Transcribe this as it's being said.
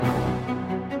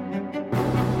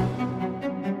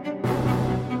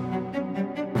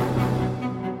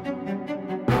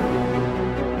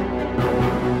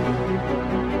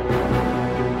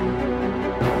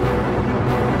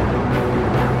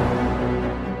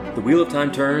The wheel of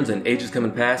time turns and ages come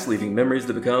and pass, leaving memories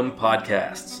that become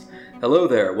podcasts. Hello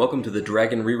there, welcome to The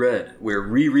Dragon Reread. We're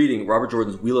rereading Robert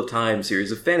Jordan's Wheel of Time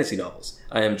series of fantasy novels.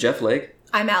 I am Jeff Lake.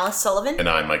 I'm Alice Sullivan. And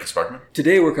I'm Micah Sparkman.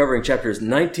 Today we're covering chapters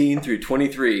 19 through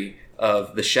 23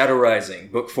 of The Shadow Rising,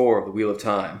 Book 4 of The Wheel of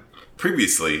Time.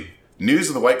 Previously, news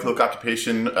of the White Cloak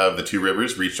occupation of the Two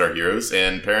Rivers reached our heroes,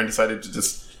 and Perrin decided to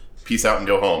just peace out and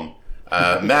go home.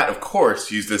 Matt, of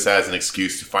course, used this as an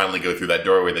excuse to finally go through that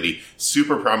doorway that he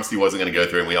super promised he wasn't going to go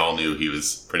through, and we all knew he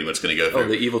was pretty much going to go through. Oh,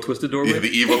 the evil twisted doorway? Yeah, the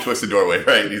evil twisted doorway,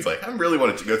 right? And he's like, I really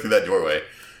wanted to go through that doorway.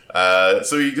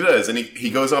 So he does, and he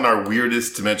goes on our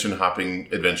weirdest dimension hopping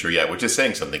adventure yet, which is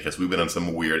saying something, because we've been on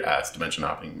some weird-ass dimension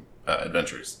hopping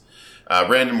adventures.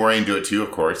 Rand and Moraine do it too,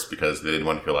 of course, because they didn't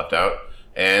want to feel left out.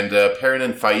 And Perrin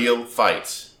and Fail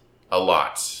fight a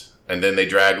lot. And then they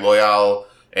drag Loyal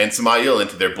and Samael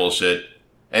into their bullshit.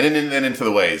 And then into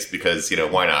the ways, because,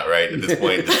 why not, right? At this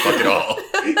point, just fuck it all.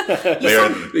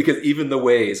 Because even the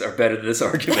ways are better than this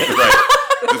argument. Right.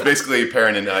 Just basically,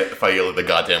 Perrin and Fael are the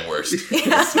goddamn worst.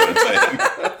 That's what I'm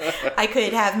saying. I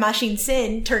could have Machine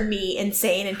Sin turn me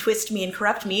insane and twist me and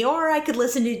corrupt me, or I could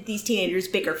listen to these teenagers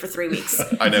bicker for 3 weeks.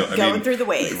 I know. Going through the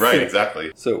waves. Right,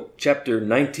 exactly. So, chapter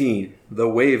 19, The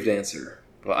Wave Dancer.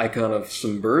 The icon of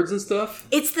some birds and stuff?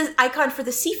 It's the icon for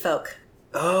the sea folk.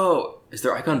 Oh, is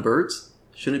there icon birds?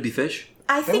 Shouldn't it be fish?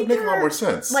 I think that would make a lot more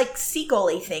sense. Like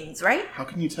seagull-y things, right? How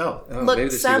can you tell? Oh, look,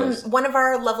 one of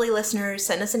our lovely listeners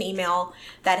sent us an email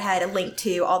that had a link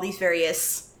to all these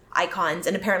various icons,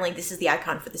 and apparently this is the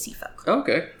icon for the sea folk.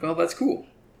 Okay, well, that's cool.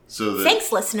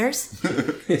 Thanks, listeners.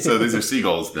 So these are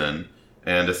seagulls, then,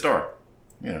 and a star.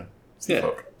 Sea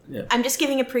folk. Yeah. I'm just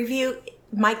giving a preview.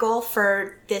 My goal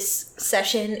for this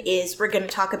session is we're going to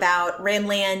talk about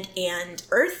Randland and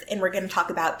Earth, and we're going to talk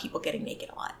about people getting naked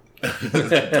a lot.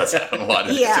 That does happen a lot.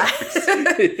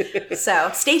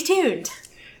 So stay tuned.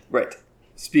 Right.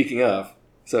 Speaking of,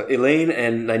 so Elaine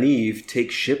and Nynaeve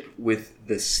take ship with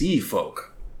the sea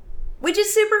folk. Which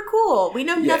is super cool. We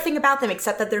know nothing about them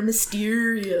except that they're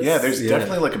mysterious. Yeah, there's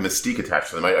definitely like a mystique attached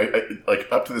to them. I like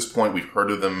up to this point we've heard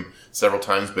of them several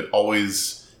times, but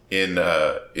always in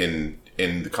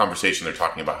the conversation they're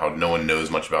talking about how no one knows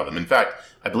much about them. In fact,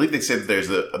 I believe they say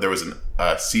that there was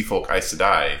a sea folk Aes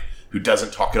Sedai who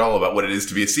doesn't talk at all about what it is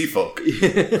to be a sea folk.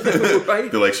 Right?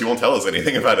 They're like, she won't tell us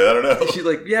anything about it. I don't know. She's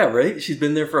like, yeah, right? She's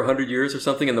been there for 100 years or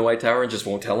something in the White Tower and just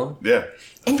won't tell him? Yeah.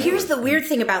 And here's the weird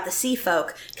thing about the sea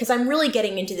folk, because I'm really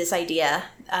getting into this idea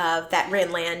that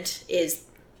Randland is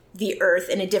the Earth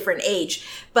in a different age.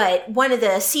 But one of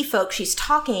the sea folk, she's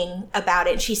talking about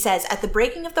it, and she says, at the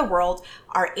breaking of the world,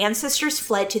 our ancestors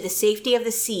fled to the safety of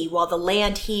the sea while the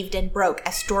land heaved and broke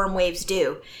as storm waves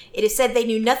do. It is said they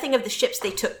knew nothing of the ships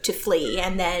they took to flee,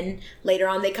 and then later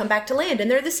on they come back to land, and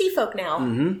they're the sea folk now,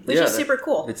 which is super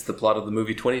cool. It's the plot of the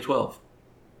movie 2012.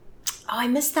 Oh, I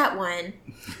missed that one.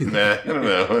 Nah, I don't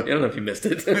know. I don't know if you missed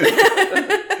it.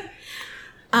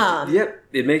 Yep,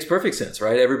 it makes perfect sense,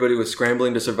 right? Everybody was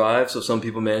scrambling to survive, so some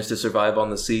people managed to survive on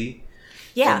the sea.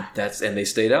 Yeah. And they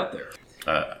stayed out there.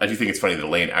 I do think it's funny that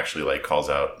Elaine actually calls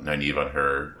out Nynaeve on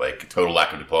her total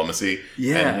lack of diplomacy.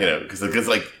 Yeah, and because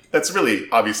that's really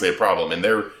obviously a problem, and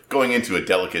they're going into a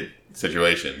delicate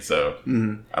situation. So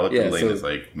I look at Elaine as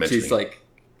mentioning. She's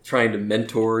trying to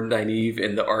mentor Nynaeve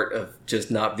in the art of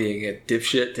just not being a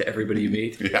dipshit to everybody you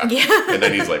meet. Yeah. And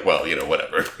Nynaeve's like, well,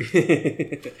 whatever.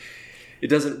 It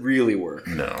doesn't really work.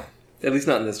 No. At least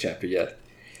not in this chapter yet.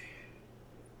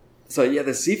 So yeah,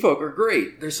 the sea folk are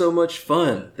great. They're so much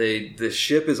fun. The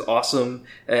ship is awesome.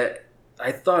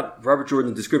 I thought Robert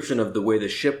Jordan's description of the way the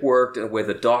ship worked and the way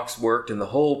the docks worked and the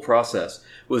whole process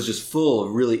was just full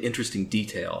of really interesting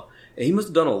detail. And he must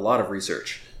have done a lot of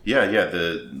research. Yeah.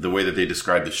 The way that they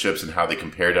describe the ships and how they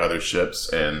compare to other ships,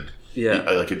 and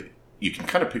you can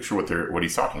kind of picture what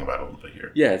he's talking about a little bit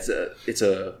here. Yeah, this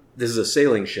is a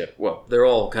sailing ship. Well, they're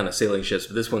all kind of sailing ships,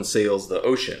 but this one sails the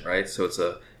ocean, right? So it's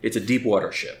a deep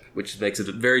water ship, which makes it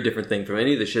a very different thing from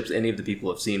any of the ships any of the people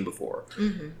have seen before.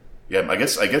 Mm-hmm. Yeah, I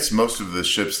guess most of the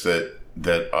ships that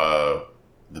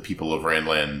the people of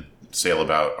Randland sail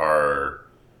about are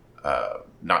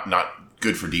not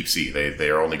good for deep sea. They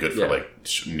are only good for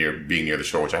being near the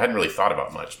shore, which I hadn't really thought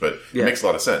about much, but it makes a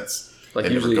lot of sense. They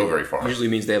never go very far. Usually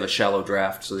means they have a shallow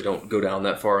draft, so they don't go down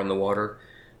that far in the water.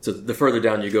 So the further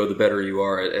down you go, the better you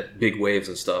are at big waves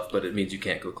and stuff. But it means you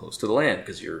can't go close to the land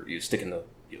because you'll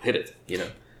hit it.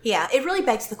 Yeah, it really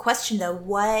begs the question though: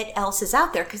 what else is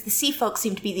out there? Because the sea folk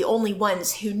seem to be the only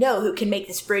ones who can make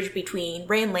this bridge between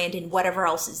Randland and whatever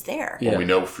else is there. Yeah. Well, we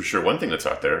know for sure one thing that's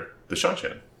out there: the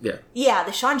Shanshan. Yeah. Yeah,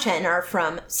 the Shanshan are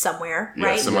from somewhere,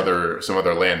 right? Some other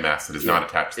landmass that is not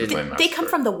attached to the landmass. They come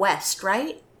from the west,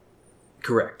 right?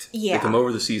 Correct. Yeah. They come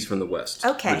over the seas from the west.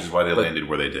 Okay. Which is why they landed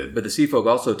where they did. But the sea folk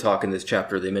also talk in this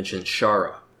chapter, they mention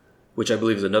Shara, which I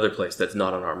believe is another place that's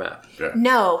not on our map. Yeah.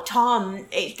 No, Tom,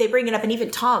 they bring it up, and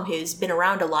even Tom, who's been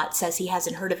around a lot, says he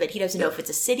hasn't heard of it. He doesn't know if it's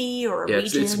a city or a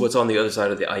region. It's what's on the other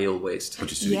side of the Aiel Waste.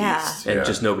 Which is to the east. And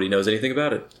just nobody knows anything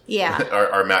about it. Yeah.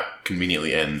 Our map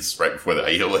conveniently ends right before the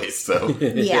Aiel Waste, so...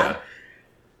 Yeah.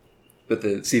 But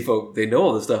the sea folk, they know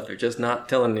all this stuff. They're just not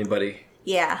telling anybody.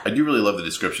 Yeah. I do really love the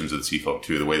descriptions of the sea folk,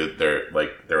 too. The way that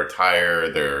their attire,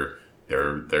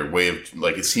 their way of...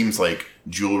 Like, it seems like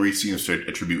jewelry seems to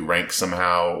attribute rank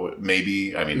somehow,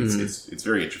 maybe. I mean, it's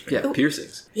very interesting. Yeah,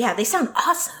 piercings. Yeah, they sound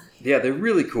awesome. Yeah, they're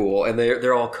really cool. And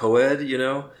they're all co-ed, you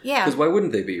know? Yeah. Because why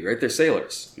wouldn't they be, right? They're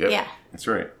sailors. Yep, Yeah. that's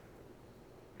right.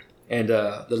 And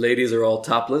the ladies are all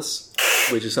topless,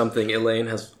 which is something Elaine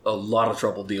has a lot of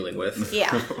trouble dealing with.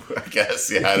 Yeah. I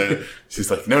guess, yeah. I don't know. She's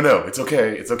like, no, it's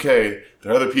okay.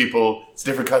 There are other people. It's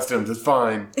different customs. It's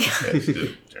fine. Yeah, she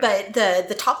did. But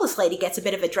the topless lady gets a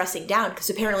bit of a dressing down, because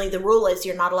apparently the rule is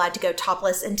you're not allowed to go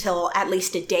topless until at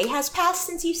least a day has passed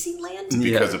since you've seen land.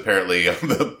 Because apparently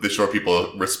the shore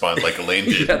people respond like Elaine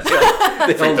did. They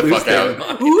all the lose fuck their out.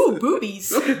 mind. Ooh,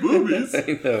 boobies. Boobies.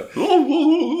 I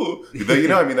know.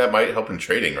 But, I mean, that might help in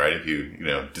trading, right? If you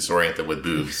disorient them with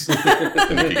boobs,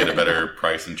 then you can get a better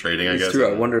price in trading, I guess. It's true.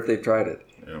 I wonder if they've tried it.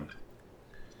 Yeah.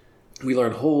 We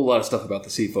learn a whole lot of stuff about the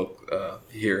sea folk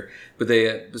here. But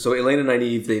so Elaine and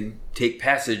Nynaeve, they take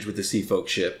passage with the sea folk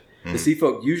ship. The sea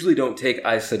folk usually don't take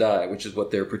Aes Sedai, which is what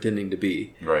they're pretending to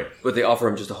be. Right. But they offer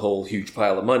them just a whole huge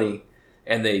pile of money.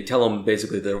 And they tell them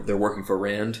basically they're working for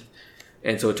Rand.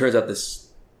 And so it turns out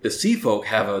the sea folk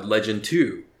have a legend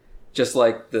too. Just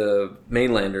like the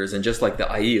mainlanders and just like the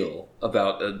Aiel,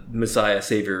 about a Messiah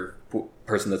savior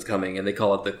person that's coming. And they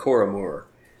call it the Koramur.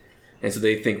 And so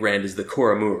they think Rand is the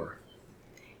Koramur.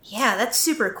 Yeah, that's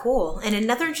super cool. And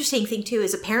another interesting thing, too,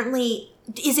 is apparently,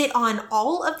 is it on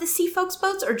all of the Sea Folks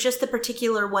boats, or just the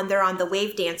particular one they're on, the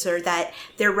Wave Dancer, that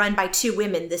they're run by two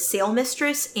women, the Sail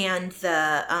Mistress and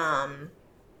the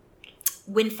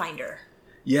Windfinder?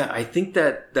 Yeah, I think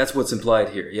that's what's implied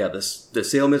here. Yeah, the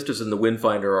Sail Mistress and the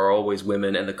Windfinder are always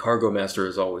women, and the Cargo Master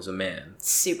is always a man.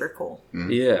 Super cool.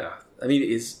 Mm-hmm. Yeah. I mean,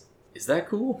 is that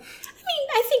cool? I mean,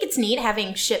 I think it's neat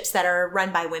having ships that are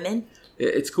run by women.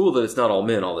 It's cool that it's not all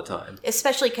men all the time.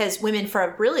 Especially because women, for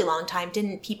a really long time,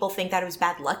 didn't people think that it was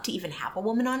bad luck to even have a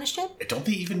woman on a ship? Don't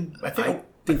they even... I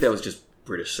think that was just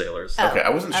British sailors. Oh, okay, I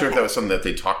wasn't sure if okay. that was something that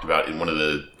they talked about in one of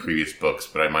the previous books,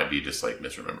 but I might be just,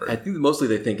 misremembering. I think mostly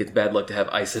they think it's bad luck to have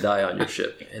Aes Sedai on your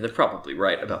ship, and they're probably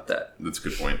right about that. That's a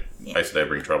good point. Yeah. Aes Sedai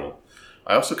bring trouble.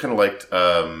 I also kind of liked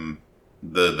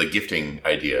the gifting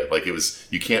idea. Like, it was...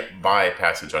 You can't buy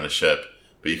passage on a ship,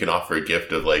 but you can offer a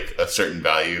gift of, a certain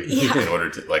value in order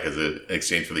to, as an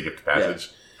exchange for the gift of passage.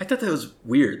 Yeah. I thought that was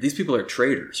weird. These people are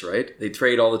traders, right? They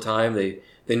trade all the time. They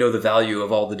know the value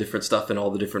of all the different stuff in all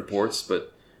the different ports,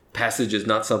 but passage is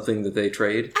not something that they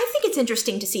trade. I think it's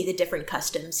interesting to see the different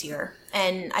customs here.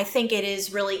 And I think it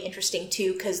is really interesting,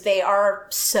 too, because they are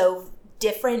so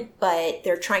different, but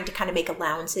they're trying to kind of make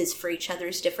allowances for each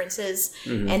other's differences.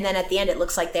 Mm-hmm. And then at the end, it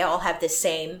looks like they all have this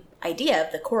same idea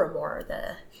of the Koramor,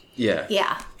 Yeah.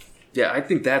 Yeah, I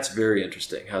think that's very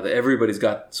interesting, how everybody's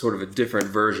got sort of a different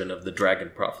version of the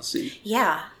dragon prophecy.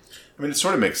 Yeah. I mean, it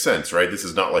sort of makes sense, right? This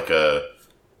is not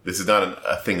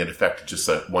a thing that affected just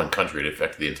one country. It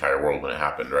affected the entire world when it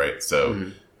happened, right?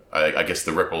 So I guess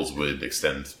the ripples would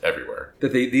extend everywhere.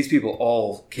 That these people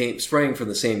all sprang from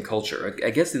the same culture. I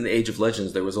guess in the Age of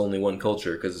Legends there was only one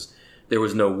culture because there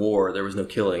was no war, there was no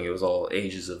killing. It was all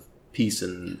ages of peace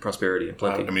and prosperity and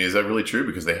plenty. I mean, is that really true?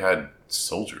 Because they had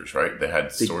soldiers, right? They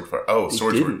had sword fire.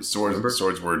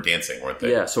 Swords were dancing, weren't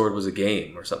they? Yeah, sword was a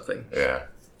game or something. Yeah.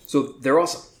 So they're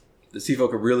awesome. The sea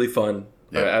folk are really fun.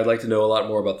 Yeah. I'd like to know a lot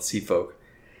more about the sea folk.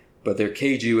 But they're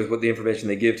cagey with what the information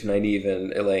they give to Nynaeve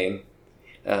and Elaine.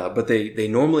 But they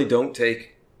normally don't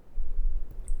take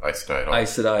Aes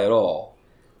Sedai at all.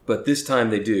 But this time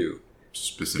they do.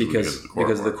 Specifically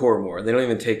because of the Koramor. They don't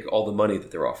even take all the money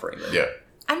that they're offering them. Yeah.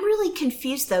 I'm really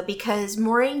confused, though, because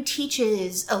Moiraine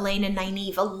teaches Elaine and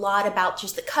Nynaeve a lot about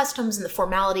just the customs and the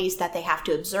formalities that they have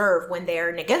to observe when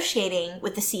they're negotiating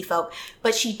with the Sea Folk,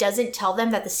 but she doesn't tell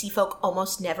them that the Sea Folk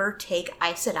almost never take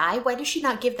Aes Sedai. Why does she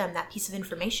not give them that piece of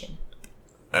information?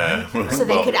 So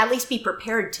they could at least be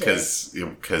prepared to...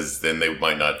 Because then they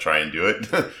might not try and do it.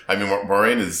 I mean,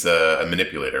 Moiraine is a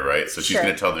manipulator, right? So she's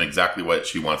going to tell them exactly what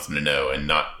she wants them to know and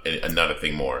not a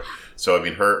thing more. So, I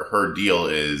mean, her deal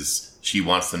is... She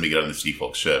wants them to get on the Sea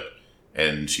Folk ship,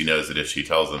 and she knows that if she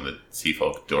tells them that Sea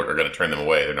Folk are going to turn them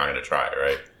away, they're not going to try,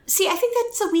 right? See, I think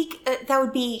that's that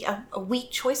would be a weak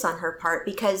choice on her part,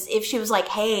 because if she was like,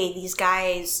 hey, these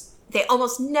guys, they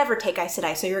almost never take Aes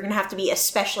Sedai, so you're going to have to be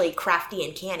especially crafty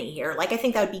and canny here. Like, I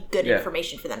think that would be good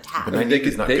information for them to have. But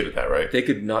Nynaeve's not good at that, right? They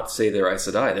could not say they're Aes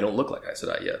Sedai. They don't look like Aes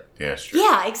Sedai yet. Yeah, that's true.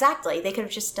 Yeah, exactly. They could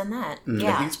have just done that.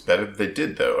 I think it's better that they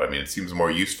did, though. I mean, it seems more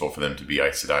useful for them to be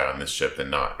Aes Sedai on this ship than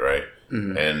not, right?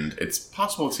 Mm-hmm. And it's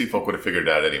possible that Seafolk would have figured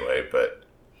it out anyway, but...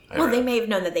 they may have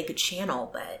known that they could channel,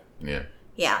 but... Yeah.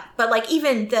 Yeah, but, like,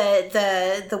 even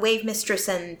the Wave Mistress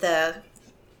and the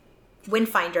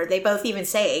Windfinder, they both even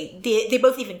say, they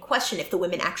both even question if the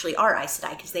women actually are Aes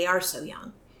Sedai, because they are so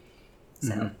young.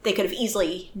 So they could have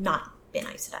easily not been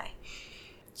Aes Sedai.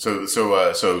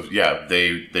 So yeah,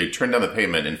 they turned down the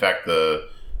payment. In fact,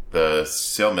 the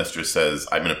sail mistress says,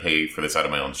 "I'm going to pay for this out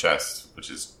of my own chest,"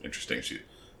 which is interesting. She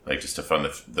just to fund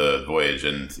the voyage,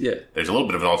 and there's a little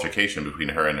bit of an altercation between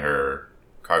her and her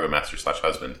cargo master /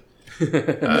 husband,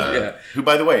 who,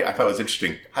 by the way, I thought was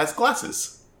interesting, has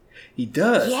glasses. He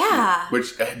does. Yeah.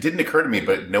 Which didn't occur to me,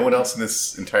 but no one else in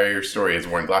this entire story has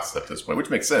worn glasses up to this point, which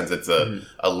makes sense. It's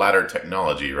a latter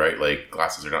technology, right? Like,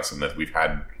 glasses are not something that we've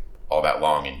had all that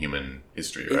long in human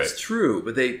history, right? It's true,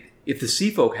 but if the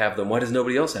Seafolk have them, why does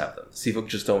nobody else have them? Seafolk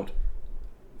just don't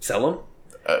sell them?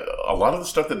 A lot of the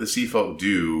stuff that the Seafolk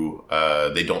do,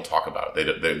 they don't talk about.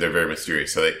 They're very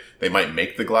mysterious. So they might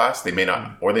make the glass, they may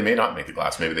not, or they may not make the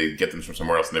glass. Maybe they get them from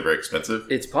somewhere else and they're very expensive.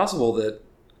 It's possible that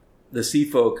the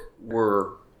Seafolk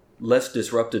were less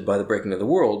disrupted by the breaking of the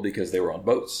world because they were on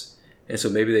boats, and so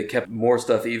maybe they kept more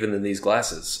stuff even than these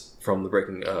glasses from the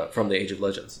breaking from the Age of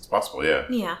Legends. It's possible, yeah.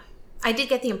 Yeah, I did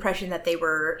get the impression that they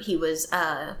were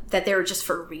just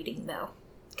for reading, though,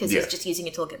 because he's just using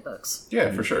it to look at books.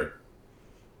 Yeah, for sure.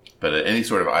 But any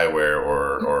sort of eyewear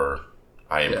or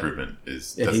eye improvement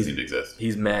doesn't seem to exist.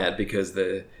 He's mad because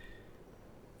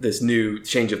this new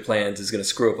change of plans is going to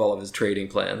screw up all of his trading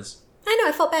plans. I know,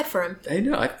 I felt bad for him. I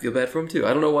know, I feel bad for him too.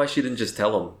 I don't know why she didn't just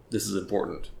tell him this is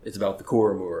important. It's about the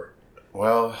Koromor.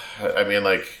 Well, I mean,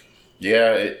 like,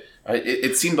 yeah,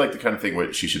 it seemed like the kind of thing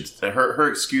where she should... Her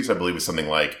excuse, I believe, was something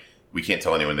like, we can't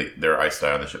tell anyone they're Aes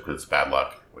Sedai on the ship because it's bad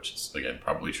luck, which is, again,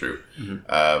 probably true.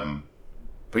 Mm-hmm.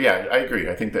 But yeah, I agree.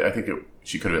 I think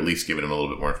she could have at least given him a little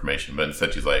bit more information, but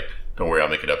instead she's like, don't worry, I'll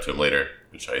make it up to him later,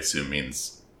 which I assume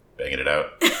means banging it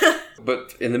out.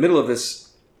 But in the middle of this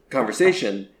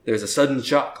conversation, there's a sudden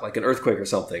shock, like an earthquake or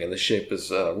something, and the ship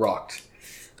is rocked.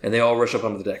 And they all rush up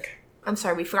onto the deck. I'm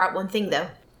sorry, we forgot one thing, though.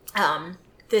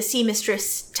 The Sea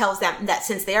Mistress tells them that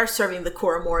since they are serving the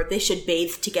Koromor, they should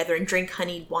bathe together and drink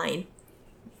honeyed wine.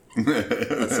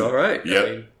 That's all right.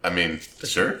 Yep. I mean,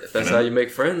 sure. If that's how you make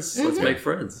friends, let's make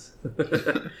friends.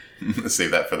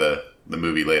 Save that for the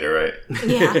movie later, right?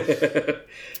 Yeah.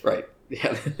 Right.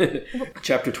 Yeah.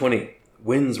 Chapter 20,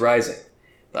 Winds Rising.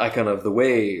 The icon of the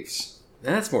waves.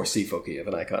 That's more Seafolky of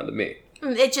an icon to me.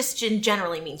 It just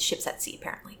generally means ships at sea,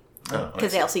 apparently.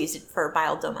 Because they also use it for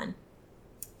Bile Doman.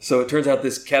 So it turns out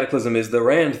this cataclysm is the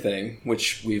Rand thing,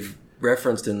 which we've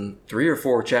referenced in 3 or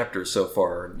 4 chapters so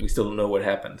far. We still don't know what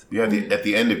happened. Yeah, at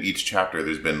the end of each chapter,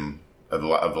 there's been, of the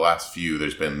last few,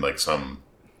 there's been like some...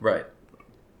 Right.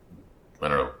 I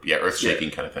don't know,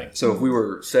 earth-shaking kind of thing. So if we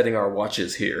were setting our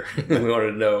watches here, and we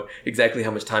wanted to know exactly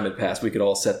how much time had passed, we could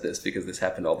all set this because this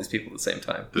happened to all these people at the same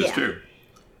time. That's true.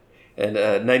 And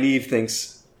Nynaeve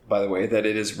thinks, by the way, that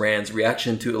it is Rand's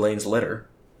reaction to Elaine's letter.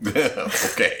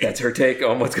 Okay. That's her take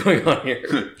on what's going on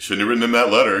here. Shouldn't have written him that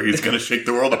letter. He's going to shake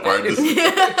the world apart. He's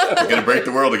going to break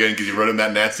the world again because you wrote him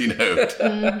that nasty note.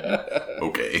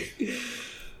 Okay.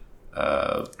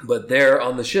 But there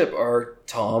on the ship are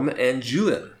Tom and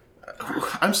Julian.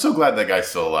 I'm so glad that guy's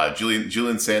still alive.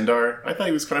 Julian Sandar. I thought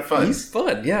he was kind of fun. He's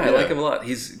fun. Yeah, I like him a lot.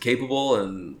 He's capable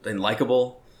and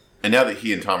likable. And now that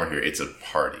he and Tom are here, it's a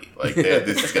party. Like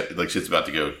shit's about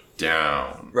to go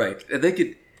down. Right.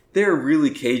 They're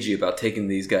really cagey about taking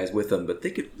these guys with them, but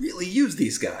they could really use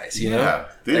these guys. You know,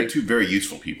 they're two very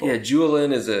useful people. Yeah,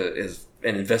 Julian is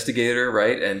an investigator,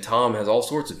 right? And Tom has all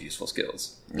sorts of useful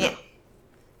skills. Yeah.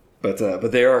 But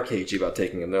they are cagey about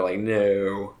taking them. They're like,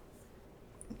 no.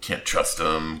 Can't trust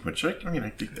them, which I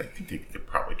think they could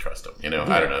probably trust them. You know,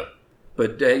 yeah. I don't know.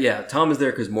 But Tom is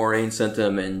there because Moraine sent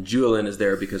him, and Julian is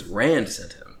there because Rand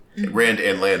sent him. Rand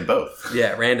and Lan both.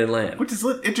 Yeah, Rand and Lan. Which is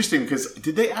interesting because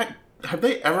have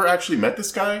they ever actually met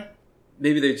this guy?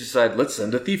 Maybe they decide, let's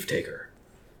send a thief taker,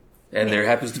 and there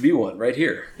happens to be one right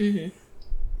here. Mm-hmm.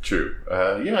 True.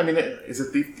 Yeah, I mean, is a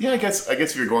thief? Yeah, I guess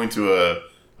if you're going to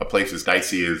a place as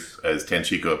dicey as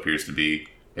Tanchico appears to be,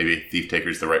 maybe a thief taker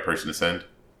is the right person to send.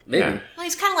 Maybe. Yeah. Well,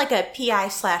 he's kind of like a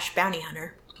PI/bounty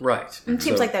hunter. Right. It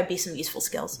seems like that would be some useful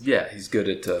skills. Yeah, he's good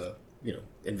at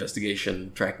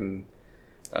investigation, tracking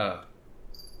That's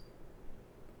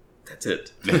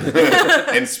it.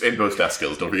 and bow staff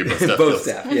skills. Don't forget bow staff Bow skills.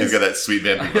 staff, He's yes. got that sweet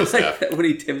bamboo bow staff. When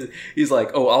he's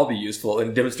like, "Oh, I'll be useful,"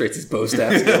 and demonstrates his bow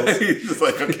staff skills. He's just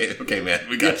like, okay, man,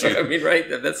 we got you. I mean, right?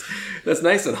 That's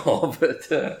nice and all,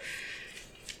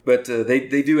 but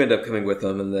they do end up coming with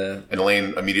them, and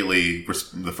Elaine immediately,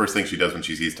 the first thing she does when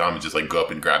she sees Tom is just like go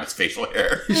up and grab his facial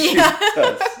hair.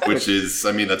 Which is,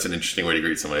 I mean, that's an interesting way to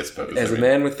greet someone, I suppose. As a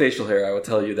man with facial hair, I will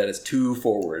tell you that is too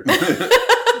forward.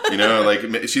 You know,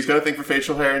 like, she's got a thing for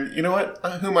facial hair, and you know what?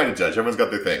 Who am I to judge? Everyone's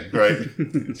got their thing, right?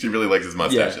 She really likes his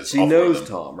mustaches. Yeah, she knows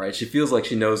Tom, right? She feels like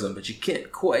she knows him, but she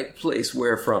can't quite place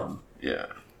where from. Yeah.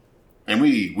 And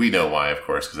we know why, of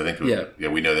course, because I think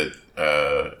we know that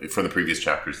from the previous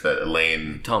chapters that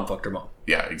Elaine... Tom fucked her mom.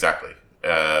 Yeah, exactly.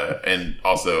 And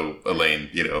also Elaine,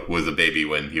 was a baby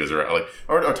when he was around,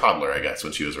 or a toddler, I guess,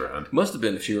 when she was around. Must have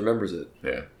been if she remembers it.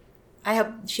 Yeah. I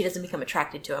hope she doesn't become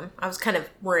attracted to him. I was kind of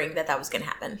worrying that was going to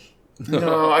happen.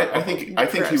 No, I think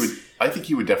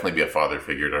he would definitely be a father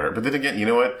figure to her. But then again, you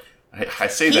know what? I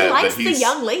say that, likes but the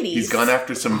young ladies. He's gone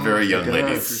after some very young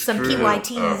ladies. Some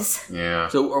PYTs. Yeah.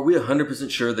 So are we 100%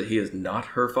 sure that he is not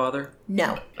her father?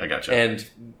 No. I gotcha. And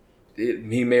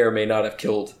he may or may not have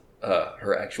killed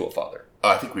her actual father.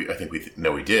 I think we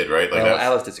know he did, right? Well,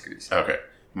 Alice disagrees. Okay.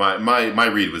 My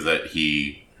read was that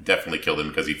he definitely killed him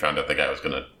because he found out the guy was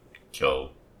going to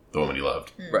kill the woman he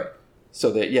loved. Right.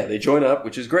 So they join up,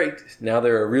 which is great. Now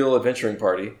they're a real adventuring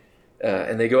party.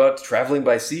 And they go out traveling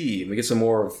by sea. And we get some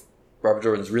more of Robert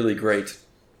Jordan's really great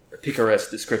picaresque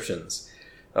descriptions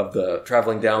of the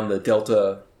traveling down the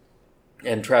delta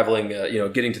and traveling,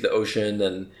 getting to the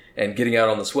ocean and getting out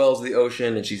on the swells of the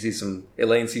ocean. And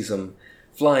Elaine sees some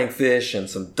flying fish and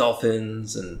some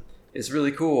dolphins, and it's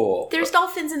really cool. There's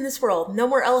dolphins in this world. No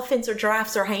more elephants or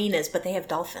giraffes or hyenas, but they have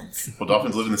dolphins. Well,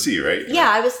 dolphins live in the sea, right? Yeah,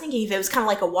 I was thinking if it was kind of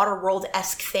like a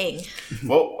Waterworld-esque thing.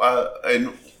 Well,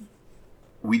 and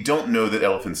we don't know that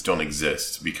elephants don't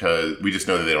exist because we just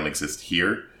know that they don't exist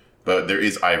here, but there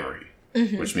is ivory.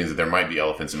 Mm-hmm. Which means that there might be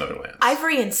elephants in other lands.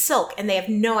 Ivory and silk, and they have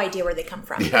no idea where they come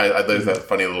from. Yeah, there's that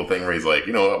funny little thing where he's like,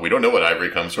 we don't know what ivory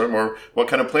comes from or what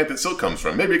kind of plant that silk comes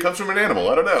from. Maybe it comes from an animal.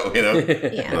 I don't know.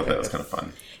 Yeah. I thought that was kind of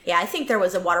fun. Yeah, I think there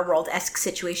was a Waterworld-esque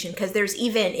situation because there's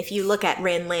even, if you look at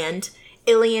Randland,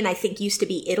 Ilion, I think, used to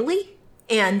be Italy.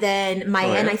 And then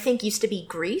Mayan, I think, used to be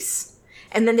Greece.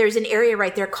 And then there's an area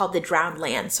right there called the Drowned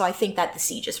Land. So I think that the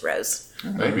sea just rose.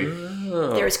 Maybe.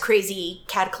 Oh. There's crazy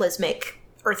cataclysmic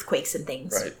earthquakes and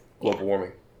things. Right. Global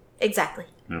warming. Exactly.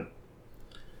 Yeah.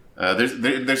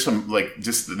 There's some,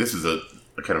 this is a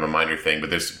kind of a minor thing,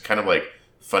 but there's kind of,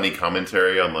 funny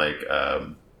commentary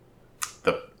on,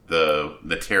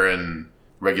 the Terran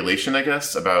regulation, I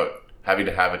guess, about having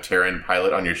to have a Terran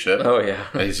pilot on your ship. Oh, yeah.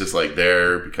 And he's just,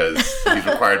 there because he's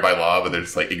required by law, but they're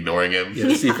just, ignoring him. Yeah,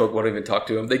 the sea folk won't even talk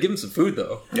to him. They give him some food,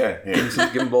 though. Yeah.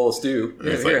 Give him a bowl of stew.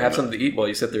 Here, have something to eat while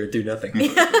you sit there and do nothing.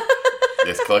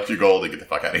 Just collect your gold and get the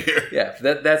fuck out of here. Yeah,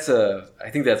 I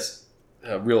think that's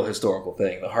a real historical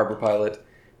thing. The harbor pilot,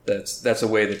 that's a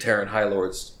way the Terran High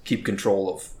Lords keep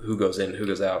control of who goes in and who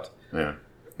goes out. Yeah.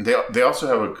 They also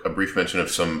have a brief mention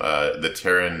of some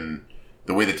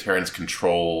the way the Terrans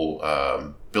control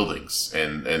buildings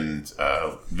and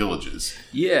villages.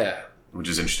 Yeah. Which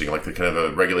is interesting, the kind of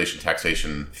a regulation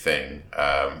taxation thing.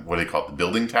 What do they call it? The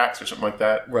building tax or something like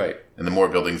that? Right. And the more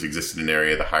buildings exist in an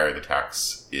area, the higher the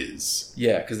tax is.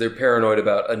 Yeah, because they're paranoid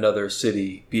about another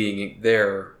city being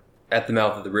there at the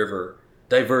mouth of the river,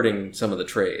 diverting some of the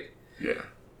trade. Yeah.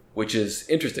 Which is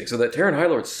interesting. So that Terran High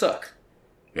Lords suck.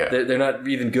 Yeah. They're not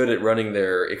even good at running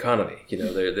their economy.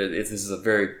 This is a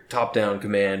very top-down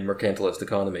command, mercantilist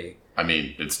economy. I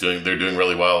mean, they're doing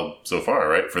really well so far,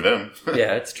 right? For them.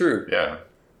 Yeah, it's true. Yeah.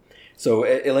 So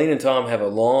Elaine and Tom have a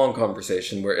long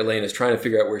conversation where Elaine is trying to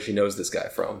figure out where she knows this guy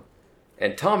from.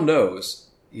 And Tom knows.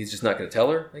 He's just not going to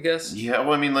tell her, I guess. Yeah,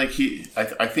 well, I mean, I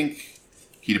think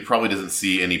he probably doesn't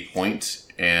see any point,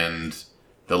 and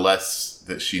the less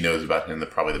that she knows about him,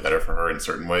 probably the better for her in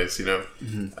certain ways,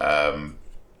 Mm-hmm.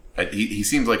 He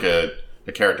seems like a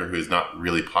character who is not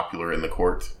really popular in the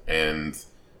court, and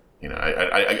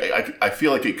I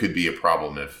feel like it could be a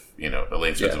problem if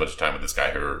Elaine spends a bunch of time with this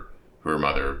guy who her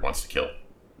mother wants to kill.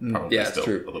 Probably yeah, still it's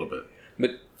true. A little bit.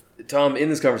 But Tom, in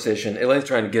this conversation, Elaine's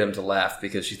trying to get him to laugh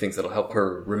because she thinks it'll help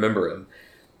her remember him.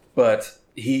 But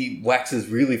he waxes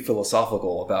really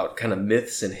philosophical about kind of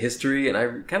myths and history, and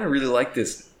I kind of really like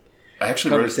this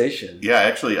conversation. I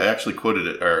actually quoted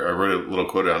it, or I wrote a little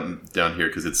quote down here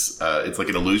because it's like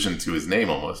an allusion to his name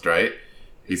almost, right?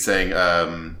 He's saying,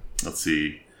 let's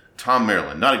see, Tom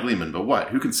Maryland, not a gleeman, but what?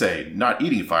 Who can say? Not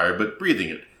eating fire, but breathing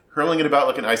it, hurling it about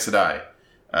like an Aes Sedai.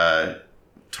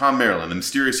 Tom Merlin, the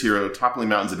mysterious hero, toppling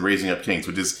mountains and raising up kings,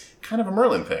 which is kind of a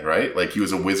Merlin thing, right? Like, he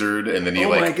was a wizard, and then he, Oh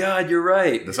my god, you're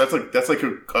right. So that's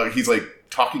like he's, like,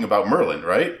 talking about Merlin,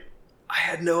 right? I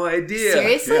had no idea.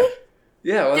 Seriously?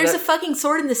 Yeah. Well, There's a fucking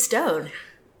sword in the stone.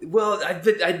 Well, I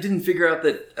didn't figure out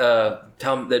that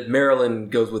that Marilyn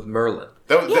goes with Merlin.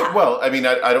 Well, I mean,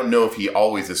 I don't know if he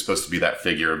always is supposed to be that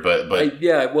figure, but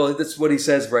well, that's what he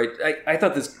says, right? I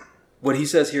thought what he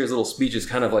says here, his little speech, is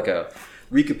kind of like a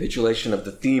recapitulation of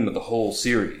the theme of the whole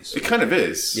series. It kind of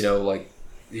is. You know, like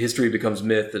history becomes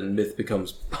myth and myth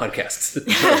becomes podcasts.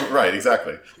 Right,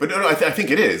 exactly. But no, I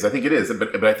think it is.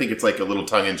 But I think it's like a little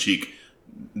tongue-in-cheek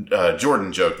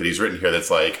Jordan joke that he's written here that's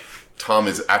like, Tom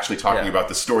is actually talking about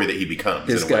the story that he becomes.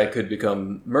 This guy could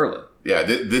become Merlin. Yeah,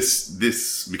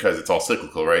 this because it's all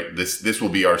cyclical, right? This will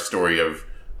be our story of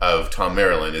Tom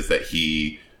Merlin, is that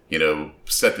he,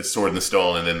 set the sword in the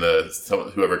stone, and then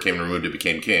whoever came and removed it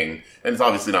became king. And it's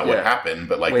obviously not what happened,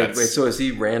 but like wait, so is he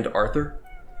Rand Arthur?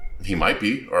 He might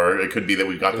be, or it could be that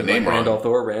we've got the name wrong.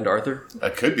 Rand Arthur?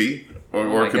 It could be,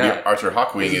 or it could be Arthur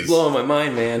Hawkwing. It's blowing my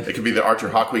mind, man. It could be that Arthur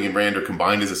Hawkwing and Rand are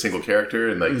combined as a single character,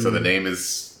 and so the name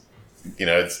is.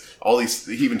 It's all these.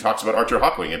 He even talks about Arthur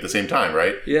Hawkwing at the same time,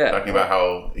 right? Yeah, talking about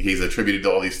how he's attributed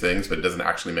to all these things, but it doesn't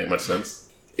actually make much sense.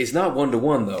 It's not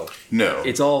 1-to-1 though. No,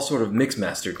 it's all sort of mix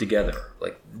mastered together,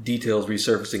 like details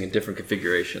resurfacing in different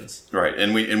configurations. Right,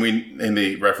 and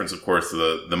they reference, of course,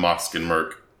 the Mosk and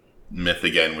Merc myth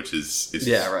again, which is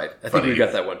right. I think we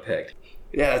got that one pegged.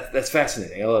 Yeah, that's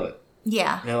fascinating. I love it.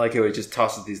 Yeah, and I like how he just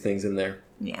tosses these things in there.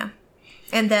 Yeah.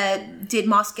 And did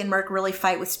Mosk and Merc really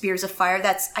fight with spears of fire?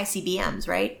 That's ICBMs,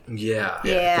 right? Yeah.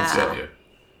 Yeah.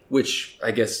 Which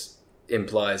I guess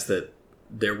implies that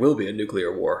there will be a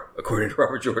nuclear war, according to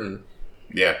Robert Jordan.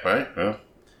 Yeah, right. Well,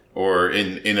 or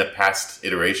in a past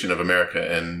iteration of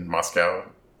America and Moscow,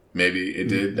 maybe it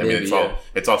did. I mean,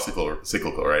 it's all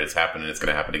cyclical, right? It's happened and it's going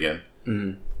to happen again.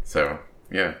 Mm-hmm. So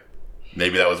yeah,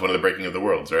 maybe that was one of the breaking of the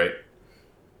worlds, right?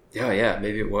 Yeah,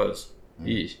 maybe it was.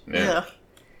 Yeah.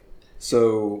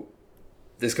 So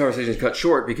this conversation is cut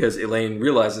short because Elaine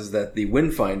realizes that the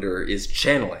Windfinder is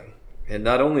channeling. And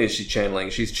not only is she channeling,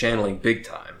 she's channeling big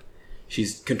time.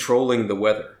 She's controlling the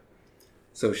weather.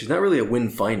 So she's not really a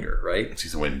Windfinder, right?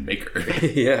 She's a wind maker.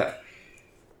 Yeah.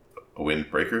 A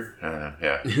windbreaker?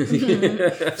 Yeah.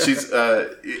 She's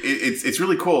it's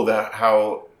really cool that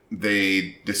how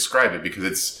they describe it,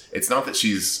 because it's not that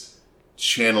she's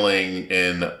channeling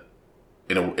in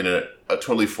a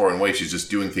totally foreign way. She's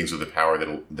just doing things with the power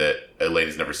that Elaine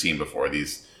has never seen before.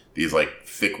 These like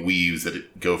thick weaves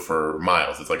that go for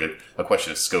miles. It's like a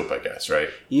question of scope, I guess, right?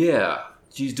 Yeah.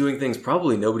 She's doing things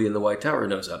probably nobody in the White Tower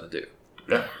knows how to do.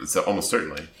 Yeah, it's almost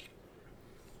certainly.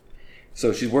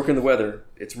 So she's working the weather.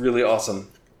 It's really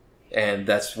awesome. And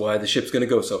that's why the ship's going to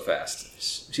go so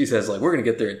fast. She says, like, we're going to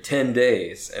get there in 10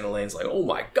 days. And Elaine's like, oh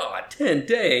my God, 10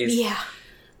 days? Yeah.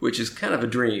 Which is kind of a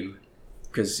dream.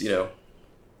 Because,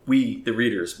 we, the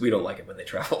readers, we don't like it when they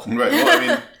travel. Right. Well, I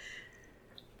mean,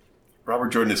 Robert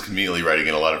Jordan is conveniently writing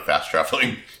in a lot of fast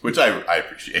traveling, which I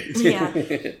appreciate. Yeah.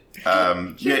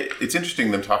 It's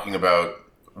interesting them talking about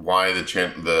why the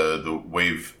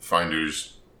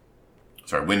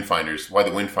Windfinders, why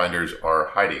the Windfinders are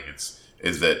hiding.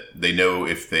 Is that they know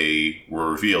if they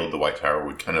were revealed, the White Tower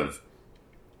would kind of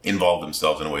involve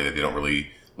themselves in a way that they don't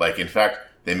really like. In fact,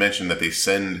 they mentioned that they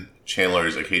send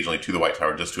channelers occasionally to the White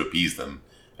Tower just to appease them,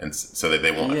 and so that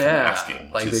they won't come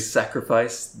asking. Like they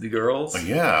sacrifice the girls.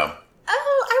 Yeah.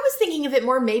 Oh, I was thinking of it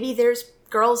more. Maybe there's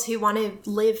girls who want to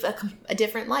live a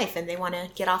different life and they want to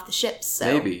get off the ships. So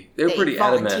maybe they're pretty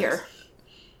volunteer. Adamant.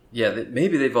 Yeah,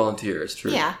 maybe they volunteer. It's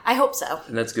true. Yeah, I hope so.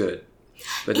 And that's good.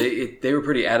 But they were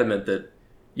pretty adamant that,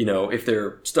 if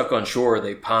they're stuck on shore,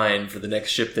 they pine for the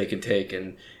next ship they can take,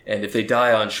 and if they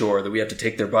die on shore, that we have to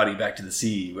take their body back to the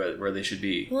sea where they should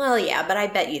be. Well, yeah, but I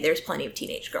bet you there's plenty of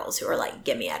teenage girls who are like,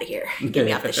 get me out of here. Get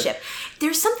me off the ship.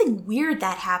 There's something weird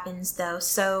that happens, though.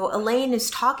 So Elaine is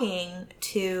talking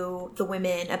to the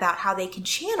women about how they can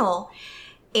channel,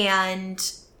 and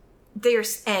they're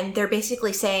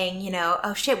basically saying,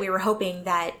 oh shit, we were hoping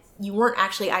that you weren't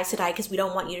actually Aes Sedai because we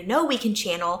don't want you to know we can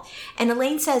channel. And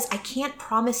Elaine says, I can't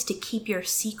promise to keep your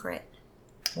secret.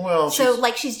 Well, so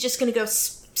she's just going to go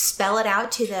spell it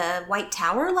out to the White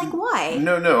Tower? Like, why?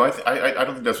 No, I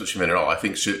don't think that's what she meant at all. I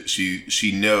think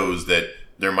she knows that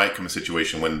there might come a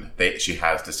situation when she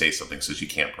has to say something, so she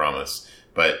can't promise,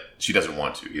 but she doesn't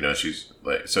want to. She's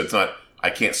like, so it's not, I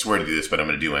can't swear to do this, but I'm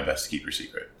going to do my best to keep your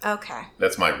secret. Okay.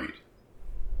 That's my read.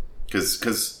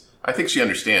 Because I think she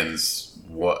understands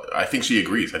I think she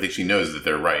agrees. I think she knows that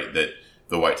they're right, that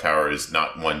the White Tower is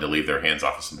not one to leave their hands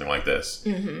off of something like this.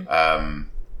 Mm-hmm.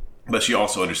 But she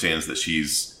also understands that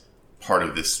she's part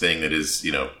of this thing that is,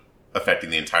 affecting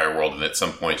the entire world. And at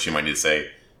some point she might need to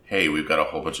say, hey, we've got a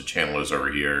whole bunch of channelers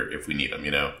over here if we need them,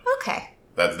 Okay.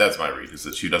 That's my read, is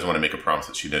that she doesn't want to make a promise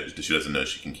that she doesn't know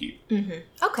she can keep.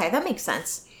 Mm-hmm. Okay, that makes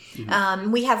sense.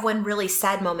 Mm-hmm. We have one really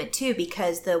sad moment, too,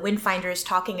 because the Windfinder is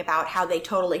talking about how they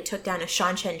totally took down a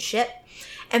Shan-Chen ship,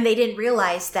 and they didn't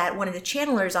realize that one of the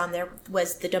channelers on there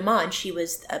was the Damon. She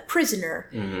was a prisoner,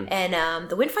 and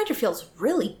the Windfinder feels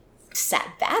really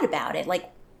bad about it. Like,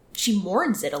 she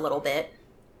mourns it a little bit.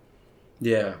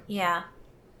 Yeah. Yeah.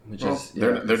 Which Well, is,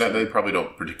 they're not. They probably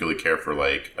don't particularly care for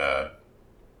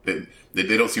They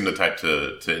don't seem the type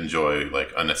to enjoy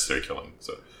unnecessary killing.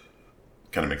 So,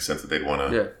 it kind of makes sense that they'd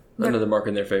want to. Yeah, another mark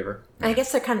in their favor. I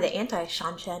guess they're kind of the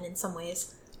anti-Shan-Chen in some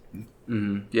ways.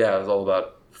 Mm-hmm. Yeah, it was all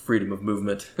about freedom of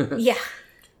movement. Yeah.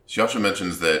 She also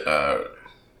mentions that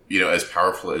as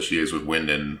powerful as she is with wind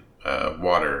and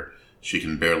water, she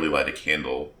can barely light a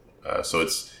candle. So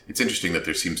it's interesting that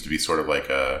there seems to be sort of like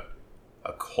a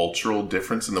cultural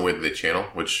difference in the way that they channel,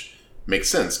 which makes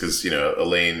sense because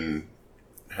Elaine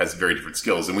has very different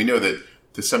skills, and we know that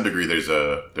to some degree there's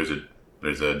a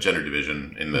gender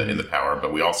division in the power,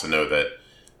 but we also know that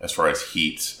as far as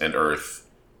heat and earth,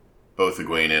 both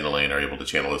Egwene and Elaine are able to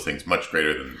channel those things much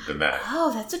greater than that.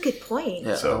 Oh, that's a good point.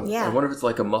 Yeah. So Yeah. I wonder if it's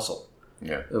like a muscle.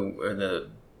 yeah, And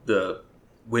the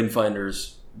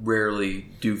Windfinders rarely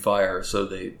do fire, so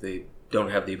they don't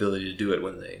have the ability to do it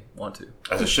when they want to.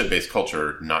 as a ship-based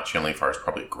culture, not channeling fire is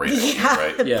probably a great idea, Yeah.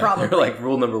 right? Yeah, Probably. they're like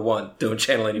rule number 1: don't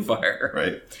channel any fire.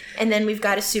 Right. And then we've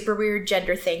got a super weird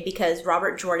gender thing because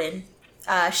Robert Jordan,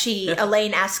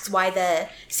 Elaine asks why the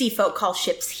sea folk call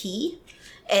ships he.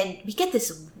 And we get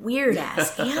this weird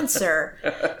ass answer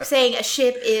saying a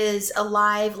ship is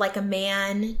alive like a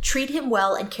man, treat him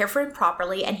well and care for him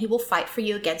properly, and he will fight for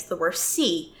you against the worst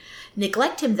sea.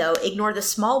 Neglect him, though, ignore the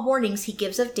small warnings he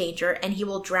gives of danger, and he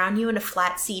will drown you in a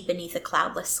flat sea beneath a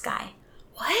cloudless sky.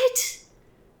 What?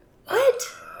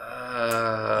 What?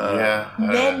 Yeah.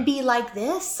 Men be like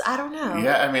this? I don't know.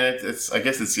 Yeah, I mean, I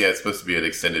guess it's supposed to be an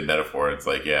extended metaphor. It's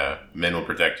like, men will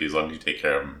protect you as long as you take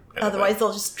care of them. Otherwise,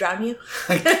 they'll just drown you.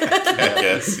 I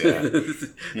guess, yeah.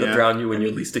 They'll drown you when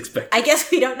you least expect it. I guess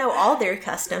we don't know all their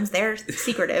customs. They're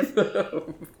secretive.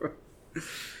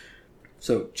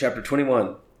 So, chapter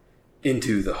 21,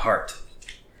 Into the Heart.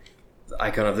 The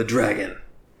icon of the dragon.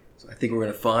 So I think we're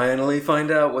going to finally find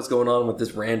out what's going on with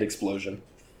this Rand explosion.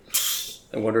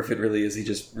 I wonder if it really is he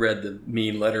just read the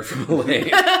mean letter from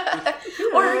Elaine.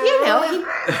 Or,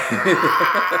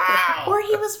 or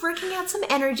he was working out some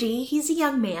energy. He's a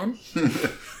young man.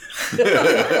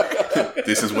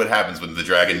 This is what happens when the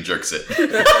dragon jerks it.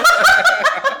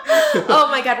 Oh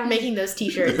my god, we're making those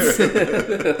t-shirts.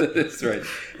 That's right.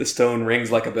 The stone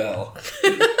rings like a bell.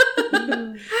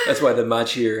 That's why the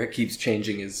Machir keeps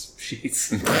changing his sheets.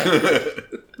 The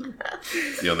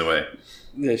only way.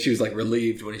 Yeah, she was like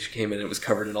relieved when she came in and it was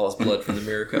covered in all his blood from the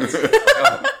mirror cuts.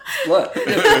 Oh, blood.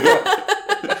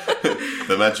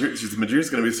 The Majir's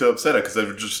going to be so upset because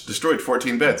I've just destroyed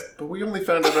 14 beds. But we only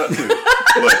found about 2.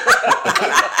 Look,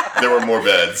 there were more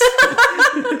beds.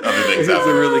 Other things It was a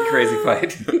happened. really crazy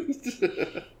fight.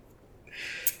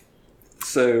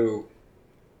 So,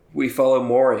 we follow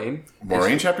Moraine.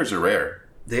 Moraine chapters are rare.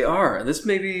 They are. And this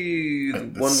may be the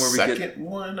one where we get... second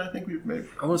one I think we've made.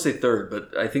 I want to say third,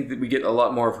 but I think that we get a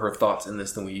lot more of her thoughts in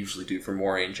this than we usually do for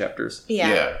Moraine chapters.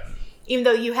 Yeah. Even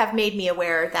though you have made me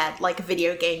aware that, like a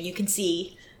video game, you can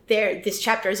see this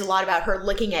chapter is a lot about her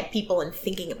looking at people and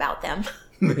thinking about them.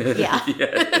 Yeah.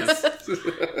 It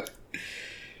is.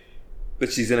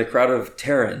 But she's in a crowd of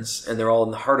Terrans, and they're all in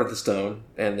the heart of the stone,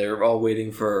 and they're all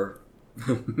waiting for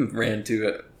Rand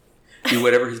to do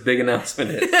whatever his big announcement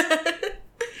is.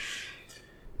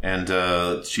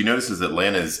 And she notices that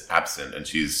Lana's absent, and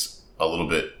she's a little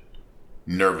bit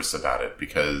nervous about it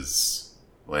because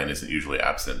Lan isn't usually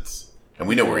absent. And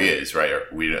we know where he is, right?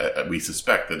 We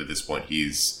suspect that at this point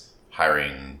he's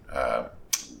hiring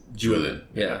Julian.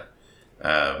 Yeah.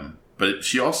 But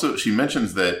she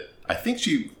mentions that, I think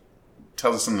she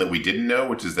tells us something that we didn't know,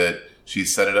 which is that she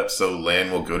set it up so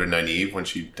Lan will go to Nynaeve when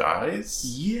she dies.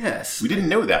 Yes. We didn't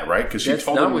know that, right? Because she That's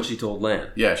told not him what she told Lan.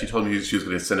 Yeah, she told me she was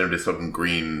going to send him to some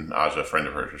green Aja friend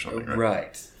of hers or something, right?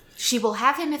 Right. She will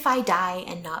have him if I die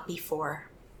and not before.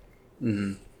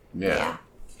 Mm-hmm. Yeah.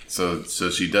 So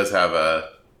she does have a...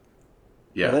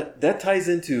 Yeah. Well, that ties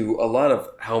into a lot of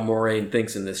how Moraine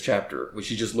thinks in this chapter, where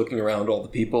she's just looking around all the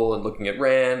people and looking at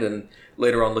Rand and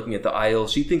later on looking at the Isle.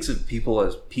 She thinks of people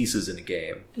as pieces in a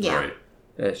game. Yeah. Right.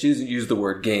 She doesn't use the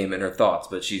word game in her thoughts,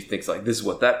 but she thinks like, this is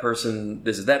what that person,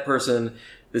 this is that person,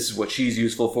 this is what she's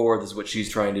useful for, this is what she's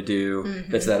trying to do,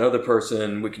 that's that other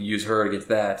person, we can use her against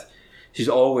that. She's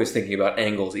always thinking about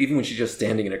angles, even when she's just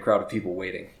standing in a crowd of people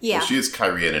waiting. Yeah. Well, she is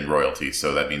Kyrian in royalty,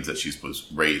 so that means that she was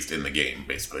raised in the game,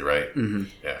 basically, right? Mm-hmm.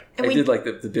 Yeah. I did like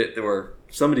the bit where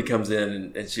somebody comes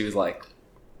in and she was like,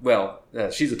 well,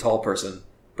 she's a tall person,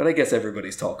 but I guess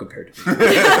everybody's tall compared to me.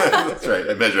 That's right.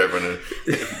 I measure everyone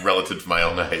relative to my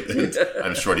own height.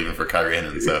 I'm short even for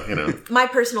Kyrian, so, My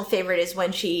personal favorite is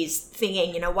when she's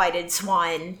thinking, why did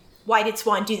Swan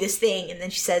do this thing? And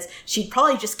then she says, she'd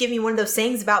probably just give me one of those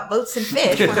sayings about boats and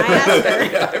fish when I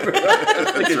asked her.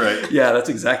 That's right. Yeah, that's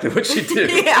exactly what she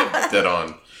did. Yeah. Dead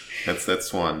on. That's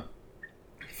Swan.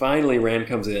 Finally, Rand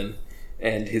comes in,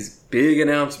 and his big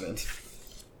announcement.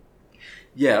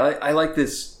 Yeah, I like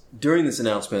this. During this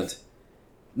announcement,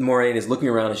 Moiraine is looking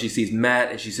around, and she sees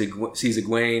Matt, and she sees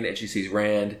Egwene, and she sees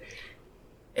Rand.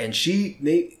 And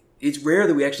it's rare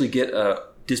that we actually get a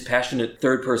dispassionate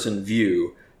third-person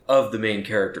view of the main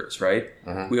characters, right?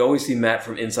 We always see Matt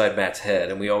from inside Matt's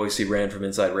head, and we always see Rand from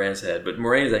inside Rand's head, but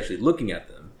Moiraine is actually looking at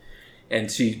them,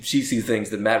 and she sees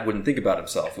things that Matt wouldn't think about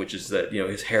himself, which is that,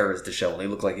 his hair is disheveled, he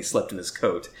looked like he slept in his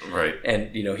coat. Right.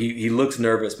 And, he looks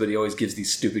nervous, but he always gives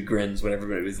these stupid grins when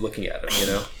everybody's looking at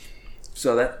him,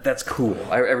 So that's cool.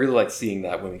 I really like seeing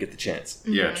that when we get the chance.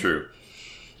 Yeah, true.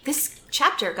 This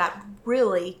chapter got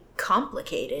really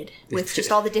complicated with just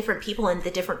all the different people and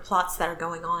the different plots that are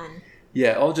going on.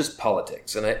 Yeah, all just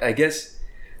politics. And I guess,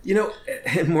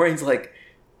 and Maureen's like,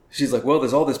 she's like, well,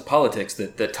 there's all this politics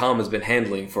that Tom has been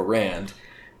handling for Rand.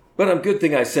 But I'm good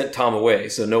thing I sent Tom away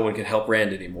so no one can help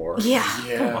Rand anymore. Yeah.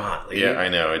 Come on, lady. Yeah, I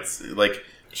know. It's like...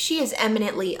 She is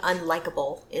eminently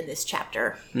unlikable in this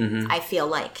chapter, I feel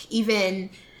like. Even,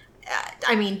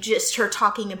 just her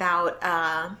talking about,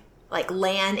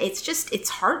 Lan, it's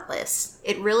heartless.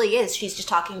 It really is. She's just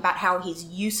talking about how he's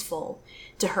useful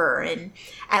to her. And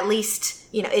at least,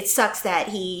 it sucks that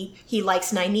he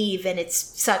likes Nynaeve, and it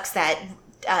sucks that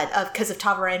because of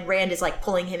Tavara and Rand is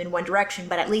pulling him in one direction,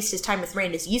 but at least his time with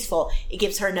Rand is useful. It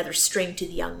gives her another string to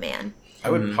the young man. I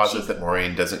would posit that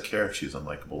Moiraine doesn't care if she's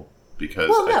unlikable. Because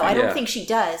well, no, I don't think she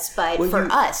does, but for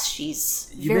us,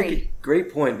 she's very... You make a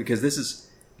great point, because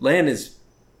Lan is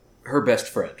her best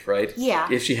friend, right? Yeah.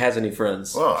 If she has any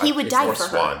friends. Well, he would die for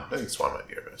Swan. her. I think Swan might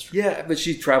be her best friend. Yeah, but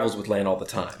she travels with Lan all the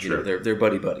time. True. They're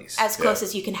buddies. As close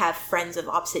as you can have friends of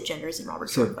opposite genders in Robert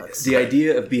Jordan books. The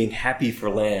idea of being happy for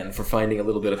Lan, for finding a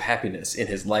little bit of happiness in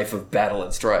his life of battle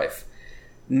and strife,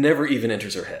 never even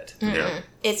enters her head. Yeah.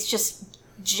 It's just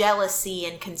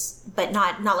jealousy but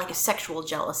not like a sexual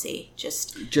jealousy,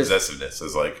 just possessiveness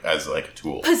as a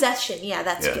tool. Possession, yeah,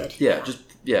 that's good.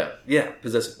 Yeah,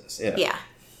 possessiveness. Yeah.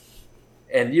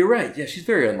 And you're right. Yeah, she's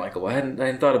very unlikable. I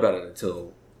hadn't thought about it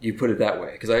until you put it that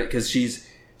way. Because she's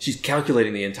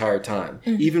calculating the entire time,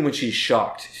 even when she's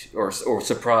shocked or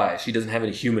surprised. She doesn't have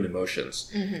any human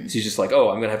emotions. She's just like, oh,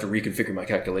 I'm going to have to reconfigure my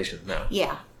calculations now.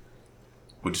 Yeah.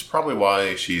 Which is probably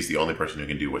why she's the only person who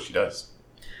can do what she does.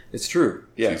 It's true.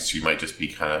 Yeah, she might just be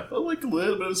kind of like a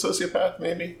little bit of a sociopath,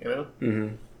 maybe.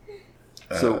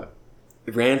 So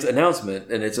Rand's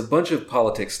announcement, and it's a bunch of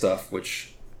politics stuff,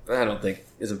 which I don't think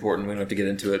is important. We don't have to get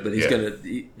into it. But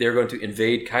they're going to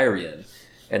invade Cairhien,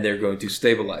 and they're going to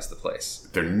stabilize the place.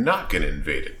 They're not going to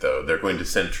invade it, though. They're going to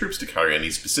send troops to Cairhien.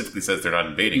 He specifically says they're not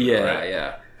invading it, right?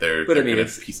 Yeah. They're going to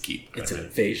it's peacekeep. It's an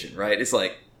invasion, right? It's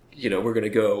like, we're going to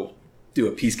go do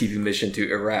a peacekeeping mission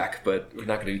to Iraq, but we're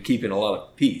not going to be keeping a lot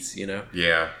of peace,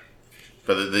 Yeah.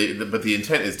 But the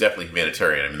intent is definitely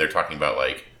humanitarian. I mean, they're talking about,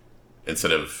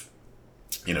 instead of,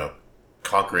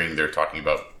 conquering, they're talking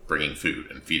about bringing food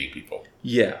and feeding people.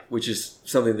 Yeah, which is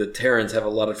something that Terrans have a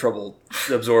lot of trouble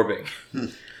absorbing.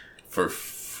 For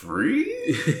free?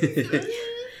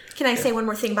 Can I say one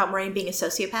more thing about Moiraine being a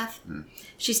sociopath?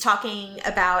 She's talking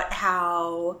about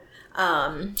how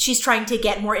she's trying to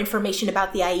get more information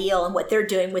about the Aiel and what they're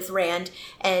doing with Rand.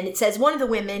 And it says one of the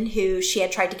women who she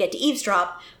had tried to get to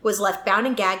eavesdrop was left bound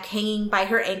and gagged, hanging by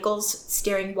her ankles,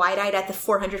 staring wide-eyed at the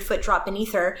 400-foot drop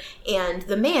beneath her. And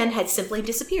the man had simply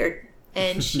disappeared.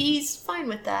 And she's fine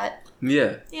with that.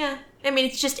 Yeah. Yeah. I mean,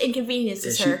 it's just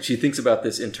inconveniences her. She thinks about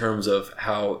this in terms of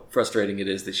how frustrating it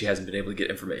is that she hasn't been able to get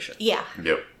information. Yeah.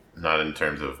 Yep. Not in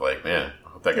terms of man, I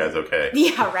hope that guy's okay.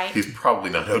 Yeah, right. He's probably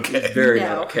not okay. He's very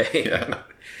not okay. Yeah.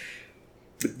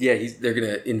 But yeah, they're going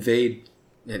to invade.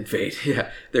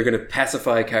 Yeah. They're going to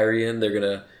pacify Cairhien. They're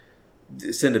going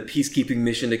to send a peacekeeping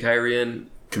mission to Cairhien.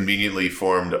 Conveniently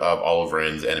formed of all of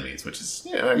Rand's enemies, which is,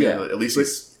 at least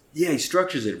he's... Yeah, he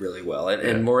structures it really well.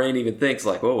 And Moiraine even thinks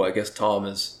I guess Tom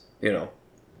is,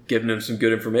 giving him some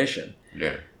good information.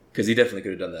 Yeah. Because he definitely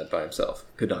could have done that by himself.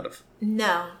 Could not have.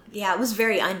 No. Yeah, it was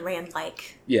very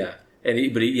un-Rand-like. Yeah.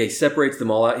 He separates them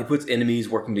all out. He puts enemies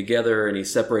working together, and he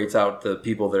separates out the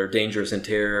people that are dangerous in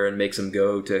terror and makes them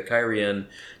go to Kyrian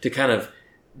to kind of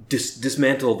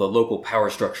dismantle the local power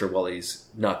structure while he's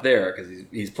not there, because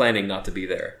he's planning not to be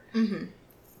there. Mm-hmm.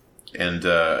 And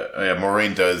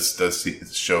Moraine does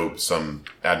show some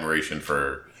admiration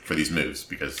for these moves,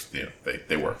 because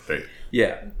they work.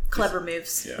 Clever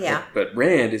moves. Yeah. But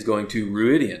Rand is going to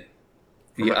Ruidian,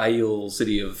 the Aiel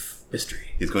city of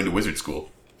mystery. He's going to wizard school.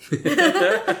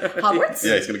 Hogwarts?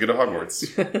 Yeah, he's going to go to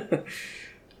Hogwarts.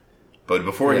 But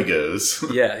before he goes...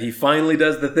 Yeah, he finally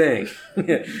does the thing,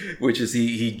 which is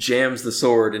he jams the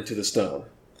sword into the stone.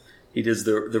 He does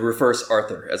the reverse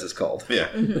Arthur, as it's called. Yeah,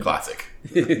 classic.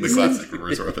 The classic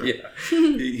reverse Arthur. Yeah.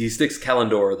 He sticks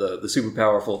Kalendor, the super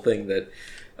powerful thing that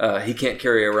he can't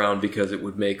carry around because it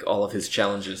would make all of his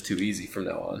challenges too easy from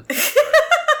now on,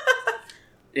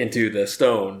 into the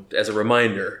stone as a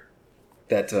reminder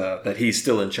that he's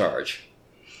still in charge.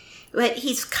 But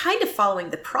he's kind of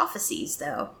following the prophecies,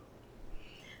 though.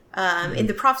 In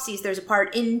the prophecies, there's a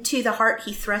part, into the heart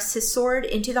he thrusts his sword,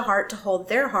 into the heart to hold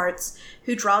their hearts.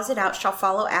 Who draws it out shall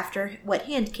follow after. What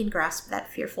hand can grasp that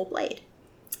fearful blade?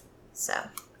 So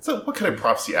what kind of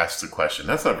prophecy asks the question?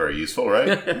 That's not very useful,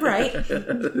 right? Right.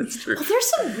 That's true. Well, there's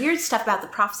some weird stuff about the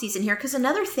prophecies in here, because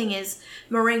another thing is,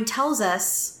 Moraine tells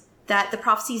us that the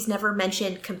prophecies never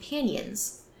mention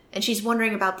companions. And she's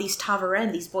wondering about these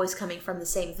Tavaren, these boys coming from the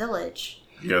same village.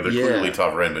 Yeah, they're clearly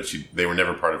Tavaren, but they were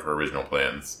never part of her original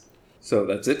plans. So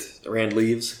that's it. Rand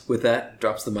leaves with that,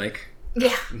 drops the mic.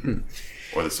 Yeah.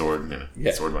 Or the sword,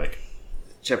 the sword mic.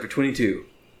 Chapter 22,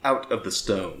 Out of the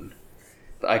Stone.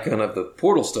 The icon of the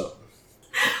portal stone.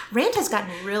 Rand has gotten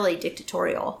really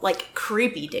dictatorial, like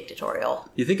creepy dictatorial.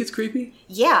 You think it's creepy?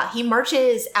 Yeah, he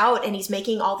marches out and he's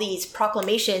making all these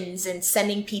proclamations and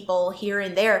sending people here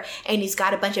and there, and he's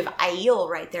got a bunch of Aiel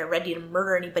right there ready to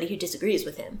murder anybody who disagrees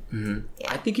with him. Mm-hmm.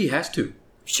 Yeah. I think he has to.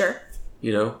 Sure.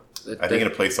 I think in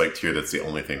a place like Tyr, that's the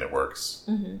only thing that works.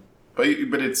 Mm-hmm.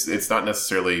 But it's not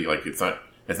necessarily it's not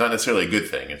necessarily a good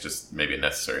thing. It's just maybe a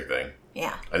necessary thing.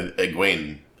 Yeah.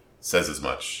 Egwene says as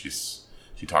much.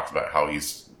 She talks about how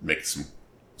he's making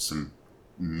some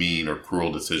mean or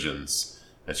cruel decisions,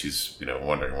 and she's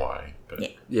wondering why.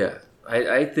 But yeah,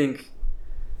 I think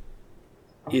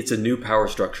it's a new power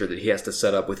structure that he has to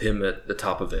set up with him at the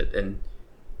top of it, and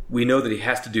we know that he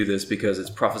has to do this because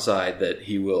it's prophesied that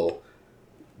he will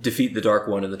defeat the Dark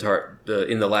One in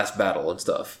the last battle and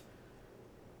stuff.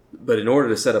 But in order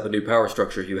to set up a new power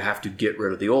structure, you have to get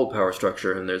rid of the old power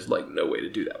structure, and there's no way to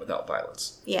do that without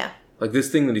violence. Yeah. Like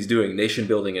this thing that he's doing, nation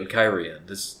building in Kyrian,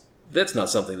 that's not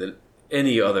something that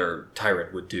any other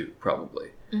tyrant would do,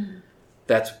 probably. Mm-hmm.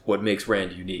 That's what makes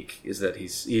Rand unique, is that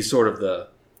he's sort of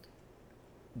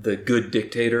the good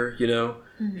dictator,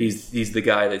 Mm-hmm. He's the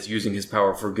guy that's using his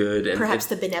power for good. And perhaps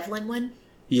the benevolent one?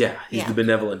 Yeah, he's the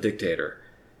benevolent dictator.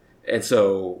 And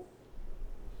so,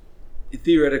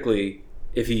 theoretically,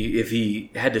 if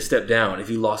he had to step down, if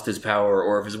he lost his power,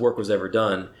 or if his work was ever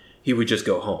done, he would just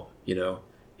go home,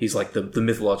 He's like the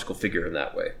mythological figure in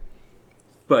that way.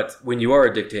 But when you are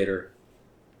a dictator,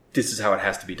 this is how it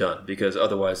has to be done, because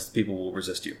otherwise people will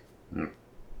resist you. Mm.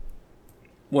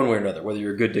 One way or another, whether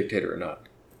you're a good dictator or not.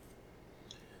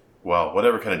 Well,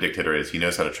 whatever kind of dictator it is, he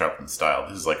knows how to trap in style.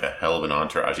 This is like a hell of an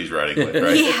entourage he's riding with,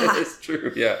 right? Yeah. It's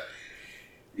true, yeah.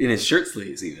 In his shirt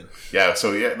sleeves, even. Yeah,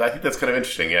 so I think that's kind of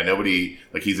interesting. Yeah, nobody,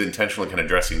 he's intentionally kind of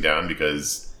dressing down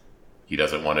because he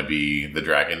doesn't want to be the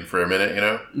dragon for a minute,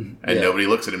 And nobody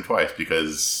looks at him twice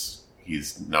because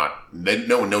he's not...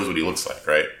 No one knows what he looks like,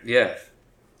 right? Yeah.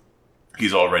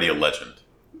 He's already a legend.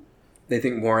 They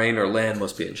think Moraine or Lan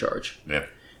must be in charge. Yeah.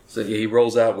 So he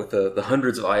rolls out with the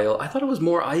hundreds of Aiel. I thought it was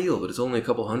more Aiel, but it's only a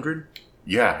couple hundred.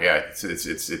 Yeah. It's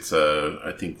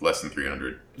I think less than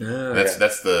 300.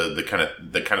 That's the kind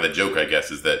of the joke, I guess,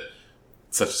 is that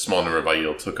such a small number of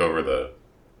Aiel took over the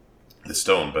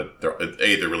stone, but they're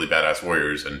really badass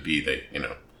warriors, and B, they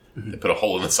put a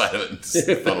hole in the side of it and just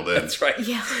funneled in. That's right.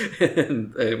 Yeah.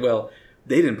 And,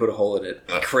 they didn't put a hole in it.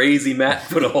 Crazy Matt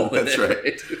put a hole in it. That's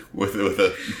right. With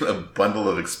a bundle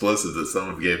of explosives that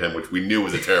someone gave him, which we knew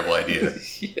was a terrible idea.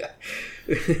 Yeah.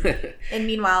 And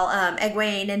meanwhile,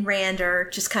 Egwene and Rand are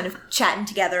just kind of chatting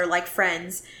together like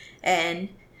friends, and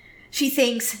she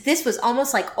thinks this was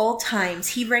almost like old times.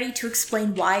 He ready to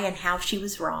explain why and how she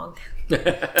was wrong.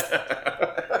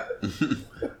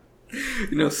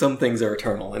 Some things are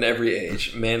eternal in every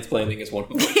age. Mansplaining is one of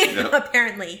them.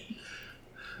 Apparently.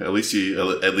 At least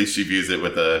she views it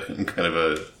with a kind of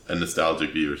a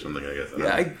nostalgic view or something, I guess.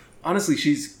 Honestly,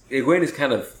 Egwene is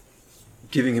kind of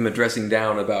giving him a dressing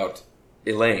down about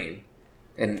Elaine.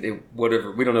 And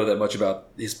whatever, we don't know that much about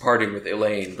his parting with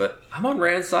Elaine, but I'm on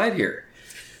Rand's side here.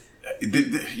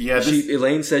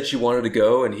 Elaine said she wanted to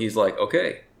go, and he's like,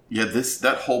 okay. Yeah,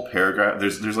 that whole paragraph,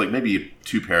 there's like maybe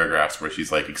 2 paragraphs where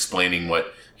she's like explaining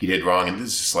what he did wrong, and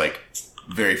this is just like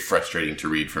very frustrating to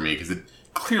read for me because it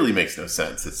clearly makes no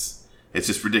sense. It's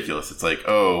just ridiculous. It's like,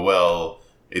 oh, well,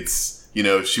 it's,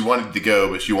 she wanted to go,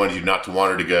 but she wanted you not to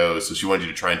want her to go, so she wanted you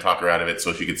to try and talk her out of it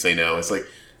so she could say no. It's like,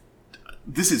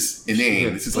 this is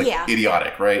inane. This is like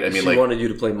idiotic, right? I mean, she wanted you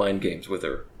to play mind games with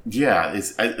her. Yeah,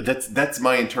 that's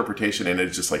my interpretation, and it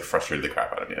just like frustrated the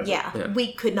crap out of me. Yeah,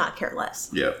 we could not care less.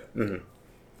 Yeah. Mm-hmm.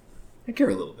 I care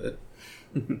a little bit.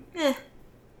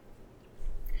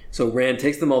 So Rand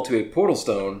takes them all to a portal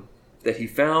stone that he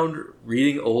found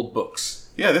reading old books.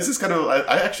 Yeah, this is kind of...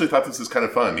 I actually thought this was kind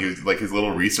of fun. He was like his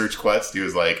little research quest. He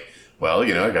was like, well,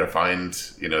 I got to find,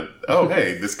 oh,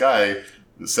 hey, this guy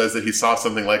says that he saw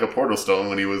something like a portal stone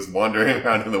when he was wandering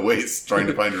around in the wastes trying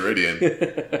to find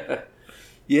Iridian.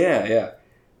 Yeah.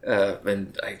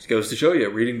 And it goes to show you,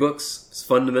 reading books is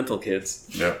fundamental, kids.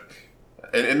 Yeah.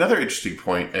 And another interesting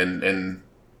point, and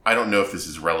I don't know if this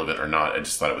is relevant or not, I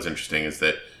just thought it was interesting, is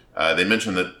that they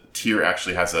mentioned that Tyr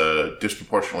actually has a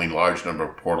disproportionately large number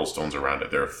of portal stones around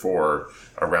it. There are 4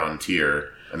 around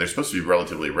Tyr, and they're supposed to be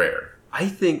relatively rare. I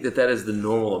think that is the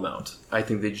normal amount. I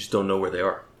think they just don't know where they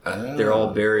are. Oh. They're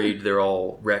all buried, they're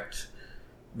all wrecked.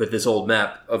 But this old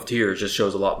map of Tyr just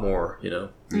shows a lot more, Yeah,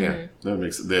 it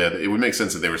would make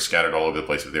sense if they were scattered all over the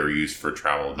place if they were used for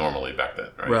travel normally back then,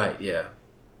 right? Right, yeah.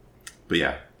 But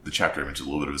yeah, the chapter image is a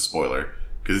little bit of a spoiler.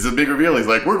 Because it's a big reveal. He's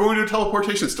like, we're going to a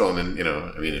teleportation stone. And,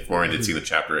 if Maureen had seen the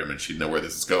chapter image, she'd know where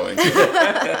this is going.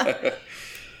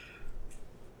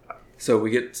 So we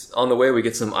get some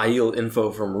Aiel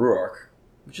info from Ruark,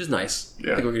 which is nice.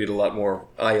 Yeah. I think we're going to get a lot more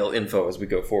Aiel info as we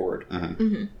go forward. Mm-hmm.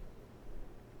 Mm-hmm.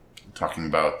 Talking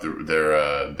about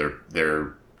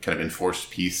their kind of enforced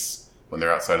peace when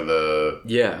they're outside of the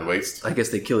waste. I guess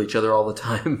they kill each other all the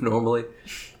time normally.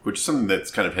 Which is something that's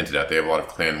kind of hinted at. They have a lot of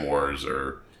clan wars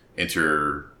or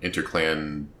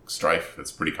inter-clan strife.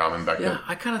 That's pretty common back then. Yeah,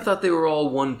 I kind of thought they were all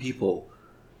one people,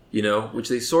 which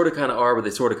they sort of kind of are, but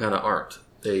they sort of kind of aren't.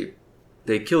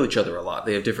 They kill each other a lot.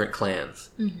 They have different clans.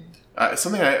 Mm-hmm.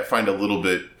 Something I find a little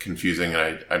bit confusing,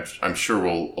 and I'm sure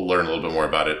we'll learn a little bit more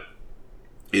about it,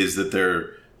 is that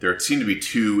there seem to be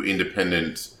 2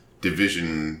 independent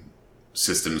division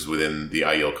systems within the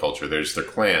Aiel culture. There's their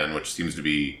clan, which seems to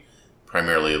be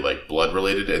primarily like blood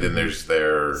related, and then there's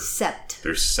their sept.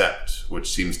 Their sept, which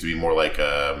seems to be more like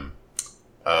an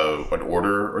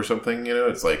order or something.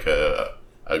 It's like a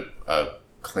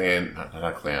clan, not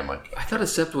a clan. Like I thought a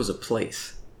sept was a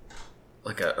place,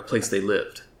 like a place they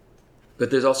lived. But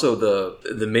there's also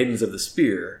the Maidens of the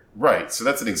Spear. Right, so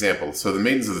that's an example. So the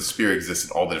Maidens of the Spear exist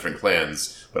in all the different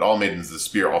clans, but all Maidens of the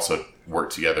Spear also work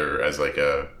together as like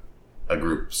a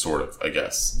group, sort of, I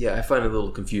guess. Yeah, I find it a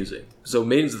little confusing. So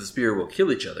Maidens of the Spear will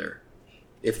kill each other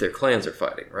if their clans are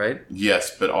fighting, right?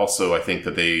 Yes, but also I think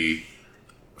that they,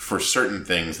 for certain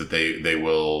things, that they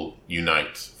will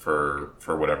unite for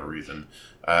whatever reason.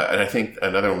 And I think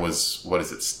another one was, what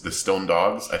is it, the Stone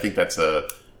Dogs? I think that's a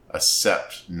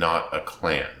sept, not a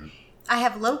clan. I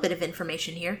have a little bit of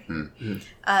information here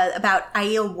about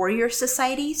Aiel warrior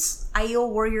societies. Aiel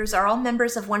warriors are all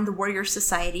members of one of the warrior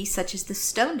societies, such as the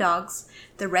Stone Dogs,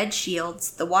 the Red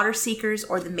Shields, the Water Seekers,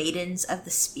 or the Maidens of the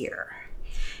Spear.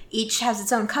 Each has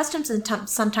its own customs and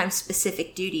sometimes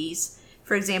specific duties.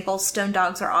 For example, Stone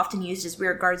Dogs are often used as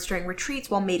rear guards during retreats,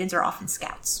 while Maidens are often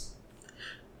scouts.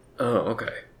 Oh,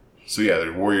 okay. So yeah,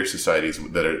 there are warrior societies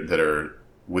that are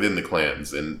within the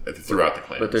clans and throughout the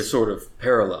clans. But they're sort of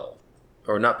parallel.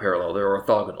 Or not parallel, they're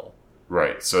orthogonal.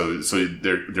 Right. So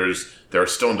there are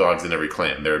Stone Dogs in every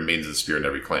clan. There are Maidens of the Spear in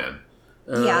every clan.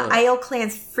 Yeah, Aiel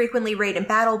clans frequently raid in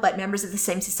battle, but members of the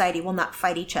same society will not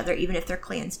fight each other, even if their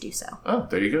clans do so. Oh,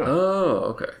 there you go. Oh,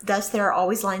 okay. Thus, there are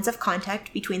always lines of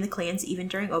contact between the clans, even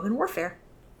during open warfare.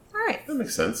 All right. That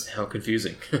makes sense. How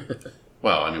confusing.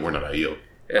 Well, I mean, we're not Aiel.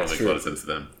 That makes a lot of sense to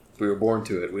them. If we were born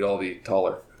to it, we'd all be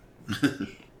taller.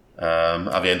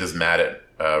 Avienda's mad at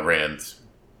Rand,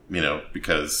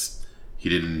 because he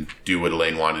didn't do what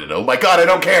Elaine wanted. And oh my god, I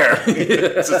don't care.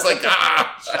 It's just like,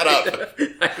 shut up.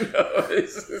 I know.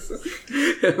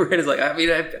 Rand is like,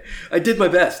 I did my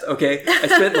best, okay? I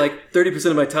spent like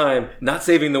 30% of my time not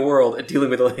saving the world and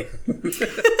dealing with Elaine.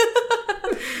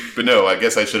 But no, I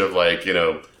guess I should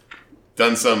have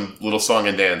done some little song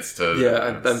and dance to...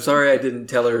 Yeah, I'm sorry I didn't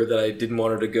tell her that I didn't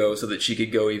want her to go so that she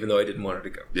could go even though I didn't want her to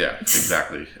go. Yeah,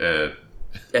 exactly.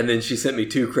 And then she sent me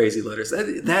 2 crazy letters.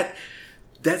 That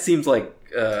seems like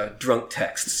drunk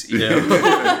texts, you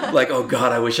know? Like, oh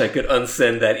God, I wish I could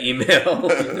unsend that email.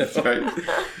 That's right.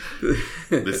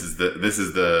 This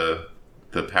is the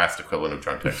past equivalent of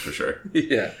drunk text for sure.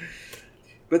 Yeah.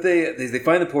 But they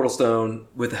find the portal stone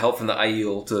with the help from the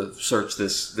Aiel to search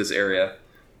this area.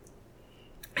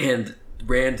 And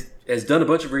Rand has done a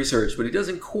bunch of research, but he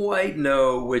doesn't quite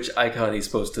know which icon he's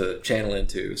supposed to channel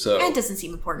into. So It doesn't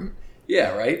seem important.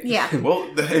 yeah, right? Yeah. Well,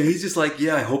 And he's just like,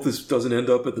 yeah, I hope this doesn't end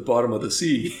up at the bottom of the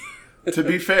sea. to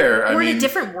be fair, I We're mean, in a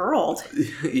different world.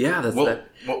 Yeah, that's that.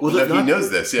 he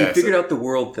knows this. Yeah, He figured out the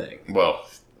world thing. Well,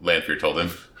 Lanfear told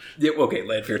him. Yeah, okay,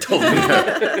 Lanfear told me.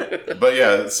 But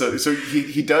yeah, so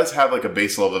he does have like a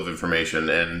base level of information,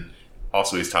 and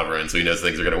also he's Tavarin, so he knows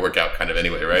things are going to work out kind of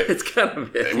anyway, right? It's kind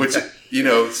of it. Which,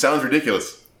 sounds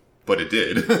ridiculous, but it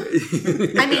did.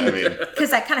 I mean,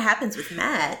 because that kind of happens with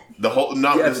Matt. The whole,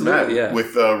 not Yeah, just Matt, absolutely, yeah.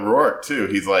 with Rourke too.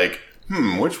 He's like,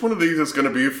 which one of these is going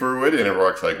to be for Iridian? And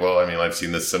Rourke's like, well, I mean, I've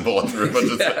seen this symbol under a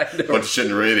bunch, bunch of shit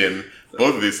in Iridian.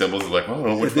 Both of these symbols are like, I don't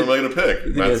know, which one am I going to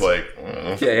pick? Matt's like,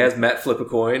 yeah, he has Matt flip a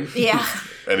coin. Yeah.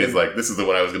 and he's like, this is the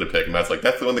one I was going to pick. And Matt's like,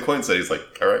 that's the one the coin said. He's like,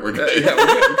 all right, we're good. Yeah,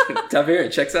 we're good. Tavarian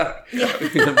checks out. Yeah.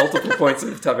 Multiple points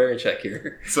of Tavarian check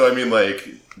here. So I mean, like,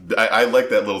 I like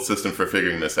that little system for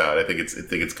figuring this out. I think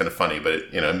it's kind of funny, but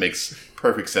it makes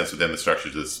perfect sense within the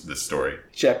structures of this story.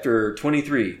 Chapter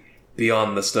 23,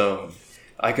 Beyond the Stone.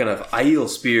 Icon of Aiel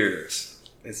Spears.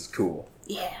 This is cool.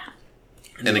 Yeah.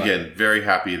 And again, very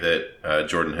happy that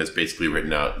Jordan has basically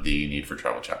written out the need for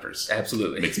travel chapters.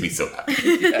 Absolutely. Makes me so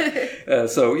happy.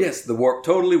 So yes, the warp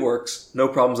totally works. No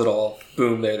problems at all.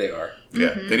 Boom, there they are.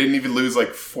 Yeah, they didn't even lose like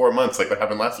 4 months like what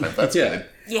happened last time. That's good.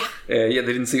 Yeah. Yeah,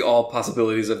 they didn't see all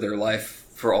possibilities of their life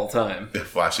for all time.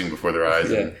 Flashing before their eyes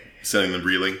and sending them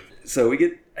reeling. So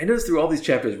I noticed through all these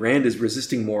chapters, Rand is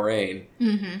resisting Moraine.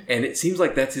 And it seems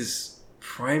like that's his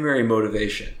primary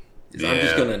motivation. I'm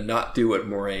just going to not do what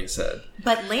Moraine said.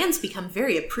 But Lan's become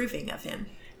very approving of him.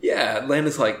 Yeah, Land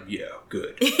is like, yeah,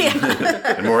 good.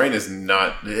 And Moraine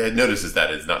notices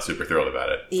that is not super thrilled about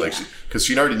it. Like, because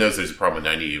she already knows there's a problem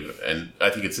with Nynaeve, and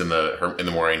I think it's in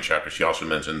the Moraine chapter. She also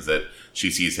mentions that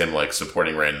she sees him like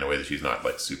supporting Rand in a way that she's not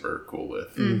like super cool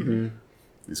with. Mm-hmm.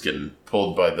 He's getting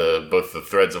pulled by both the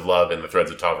threads of love and the threads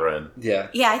of Tavarin. Yeah,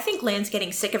 I think Lan's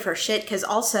getting sick of her shit because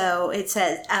also it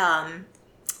says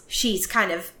she's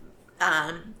kind of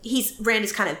Rand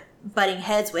is kind of butting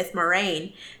heads with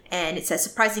Moraine, and it says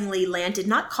surprisingly Lan did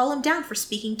not call him down for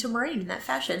speaking to Moraine in that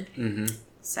fashion. Mm-hmm.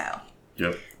 So,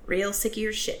 real sick of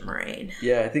your shit, Moraine.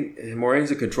 Yeah, I think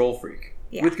Moraine's a control freak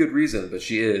with good reason, but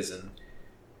she is, and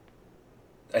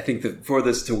I think that for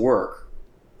this to work,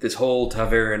 this whole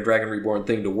Tavarian Dragon Reborn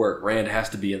thing to work, Rand has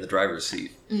to be in the driver's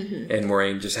seat, and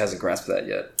Moraine just hasn't grasped that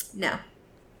yet. No,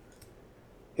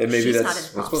 and maybe she's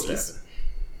that's what's supposed to happen.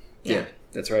 Yeah,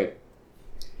 that's right.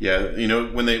 Yeah,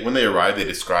 when they arrive, they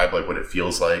describe like what it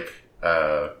feels like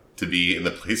to be in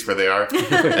the place where they are,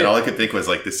 and all I could think was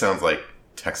like, this sounds like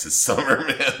Texas summer,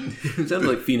 man. It sounds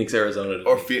like Phoenix, Arizona.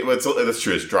 That's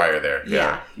true. It's drier there.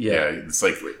 Yeah. It's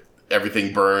like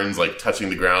everything burns, like touching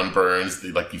the ground burns.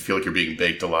 Like you feel like you're being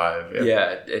baked alive.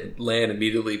 Yeah, and Lan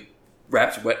immediately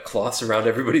wraps wet cloths around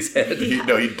everybody's head. He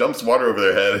dumps water over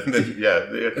their head, and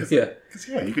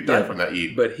then you could die from that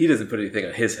heat. But he doesn't put anything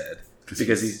on his head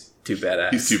because he's too badass.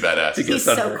 He's too badass. He's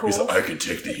so cool. He's like, I can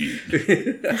take the heat.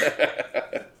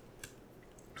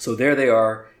 So there they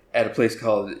are at a place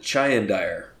called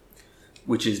Chayandire,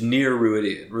 which is near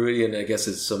Ruidian. Ruidian, I guess,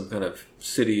 is some kind of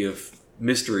city of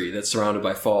mystery that's surrounded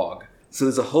by fog. So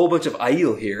there's a whole bunch of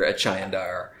Aiel here at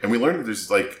Chayandire. And we learned that there's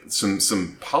like some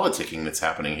politicking that's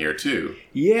happening here too.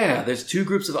 Yeah, there's two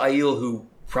groups of Aiel who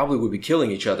probably would be killing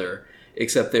each other,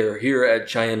 except they're here at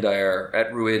Chayandire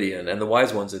at Ruidian, and the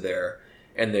wise ones are there.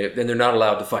 And they're not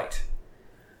allowed to fight.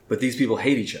 But these people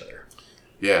hate each other.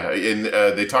 Yeah, and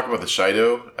they talk about the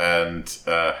Shido and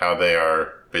how they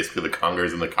are basically the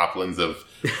Congers and the Coplans of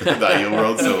the Aiel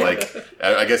world. So, like,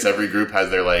 I guess every group has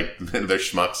their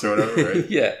schmucks or whatever, right?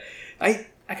 Yeah. I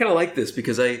kind of like this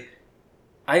because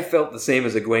I felt the same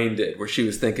as Egwene did, where she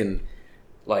was thinking,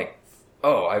 like,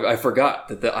 oh, I forgot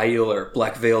that the Aiel are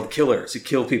black-veiled killers who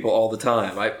kill people all the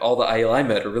time. All the Aiel I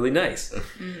met are really nice.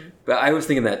 Mm-hmm. But I was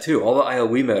thinking that too. All the Aiel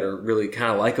we met are really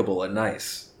kind of likable and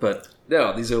nice. But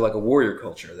no, these are like a warrior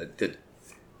culture that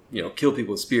kill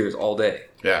people with spears all day.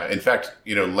 Yeah, in fact,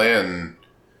 Lan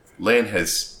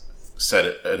has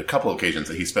said at a couple of occasions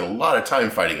that he spent a lot of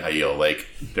time fighting Aiel. Like,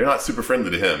 they're not super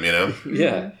friendly to him,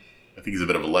 Yeah. I think he's a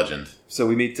bit of a legend. So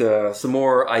we meet some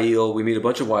more Aiel. We meet a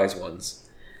bunch of wise ones.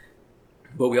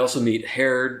 But we also meet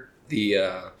Haird, the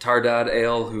Tardad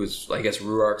Ale, who's, I guess,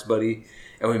 Ruark's buddy.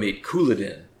 And we meet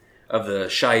Couladin of the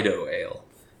Shido Ale.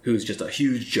 who's just a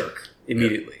huge jerk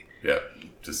immediately. Yeah.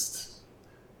 Just,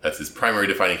 that's his primary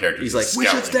defining character. He's like, we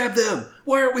should stab them.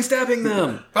 Why aren't we stabbing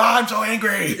them? I'm so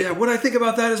angry. Yeah, what I think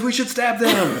about that is we should stab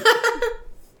them.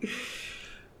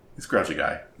 He's a grouchy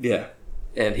guy. Yeah.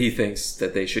 And he thinks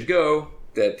that they should go,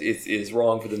 that it is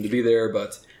wrong for them to be there,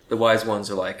 but the wise ones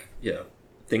are like,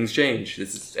 things change.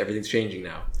 Everything's changing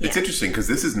now. Yeah. It's interesting because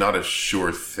this is not a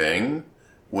sure thing.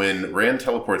 When Rand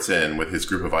teleports in with his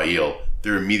group of Aiel,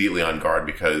 they're immediately on guard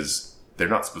because they're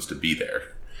not supposed to be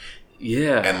there.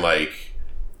 Yeah. And like,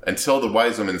 until the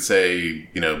wise women say,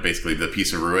 basically the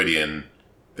piece of Ruidian,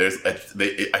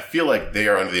 I feel like they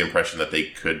are under the impression that they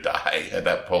could die at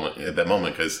that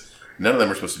moment because none of them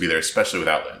are supposed to be there, especially with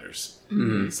Outlanders.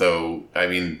 Mm-hmm. So, I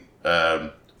mean,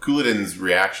 Couladin's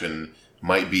reaction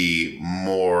might be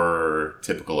more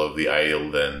typical of the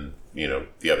Aiel than,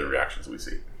 the other reactions we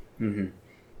see. Mm-hmm.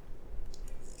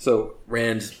 So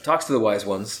Rand talks to the wise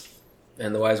ones,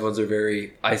 and the wise ones are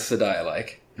very Aes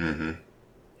Sedai-like. Mm-hmm.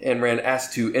 And Rand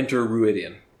asks to enter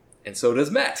Ruidian, and so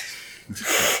does Matt.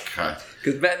 God.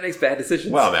 Because Matt makes bad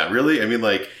decisions. Wow, Matt, really? I mean,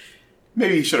 like,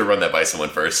 maybe you should have run that by someone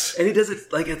first. And he does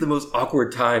it, like, at the most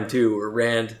awkward time, too, where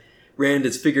Rand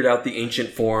has figured out the ancient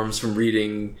forms from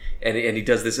reading, and he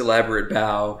does this elaborate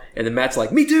bow, and then Matt's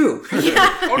like, me too! He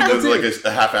does, like,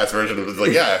 a half-ass version of it. It's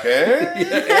like,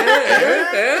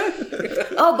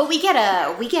 Oh, but we get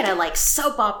a like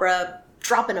soap opera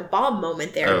dropping a bomb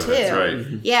moment there too. That's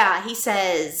right. Yeah, he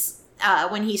says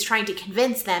when he's trying to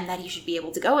convince them that he should be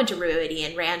able to go into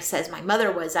Ruidian, Rand says, "My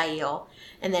mother was Aiel,"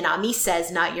 and then Ami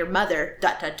says, "Not your mother. ...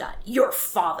 Your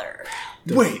father."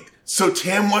 Wait, so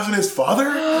Tam wasn't his father?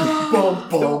 Bum,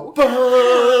 bum,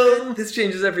 bum. This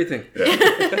changes everything.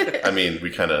 Yeah. I mean, we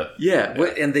kind of... Yeah,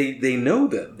 and they know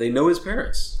them. They know his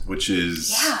parents. Which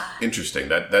is interesting.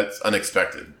 That's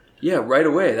unexpected. Yeah, right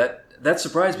away. That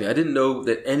surprised me. I didn't know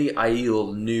that any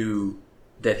Aiel knew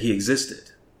that he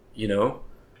existed, No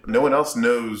one else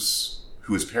knows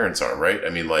who his parents are, right?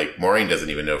 I mean, like, Moiraine doesn't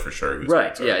even know for sure who his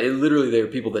parents are. Yeah, literally there are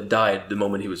people that died the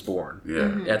moment he was born.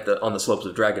 Yeah. On the slopes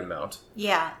of Dragonmount.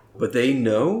 Yeah. But they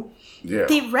know? Yeah.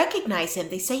 They recognize him.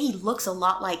 They say he looks a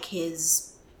lot like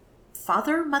his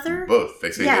father, mother? Both.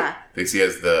 They say he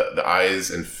has the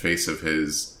eyes and face of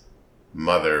his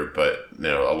mother, but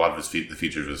a lot of the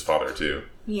features of his father too.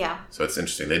 Yeah. So it's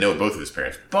interesting. They know both of his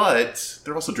parents, but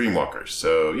they're also dreamwalkers,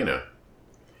 so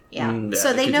Yeah.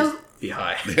 So they know be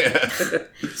high.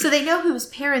 So they know who his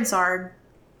parents are.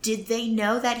 Did they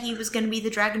know that he was going to be the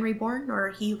Dragon Reborn, or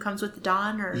he who comes with the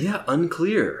dawn? Or Yeah,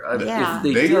 unclear. Yeah.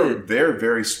 If they're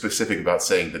very specific about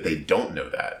saying that they don't know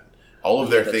that. All of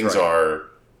their things are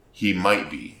he might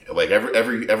be. Like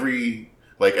every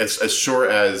like as sure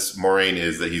as Moiraine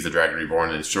is that he's the Dragon Reborn,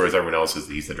 and as sure as everyone else is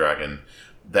that he's the dragon,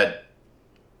 that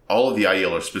all of the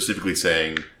Aiel are specifically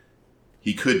saying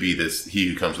he could be he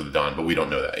who comes with the dawn, but we don't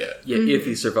know that yet. Yeah, if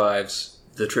he survives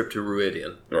the trip to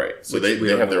Ruidian. Right. So they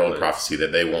have their own prophecy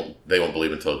that they won't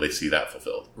believe until they see that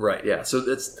fulfilled. Right, yeah.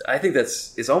 So I think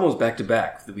it's almost back to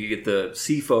back. We get the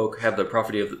Sea Folk have the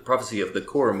prophecy of the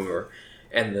Coromur,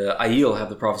 and the Aiel have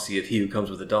the prophecy of he who comes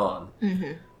with the dawn.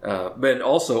 Mm-hmm. But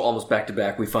also almost back to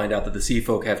back, we find out that the Sea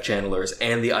Folk have channelers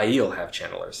and the Aiel have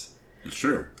channelers. It's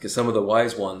true. Because some of the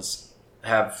wise ones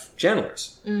have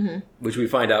channelers, which we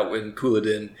find out when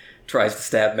Couladin tries to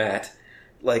stab Matt,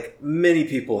 like many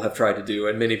people have tried to do,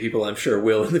 and many people I'm sure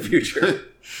will in the future.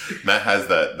 Matt has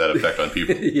that effect on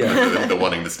people. Yeah. the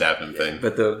wanting to stab him thing.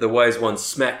 But the wise ones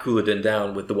smack Couladin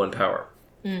down with the one power.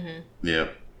 Mm-hmm. Yeah.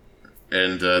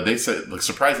 And they say, like,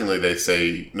 surprisingly, they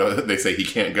say he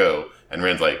can't go. And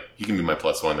Rand's like, he can be my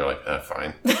 +1. They're like,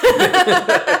 fine.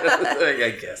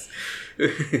 I guess.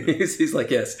 He's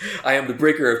like, yes, I am the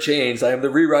breaker of chains. I am the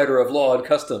rewriter of law and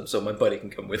custom, so my buddy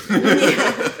can come with me.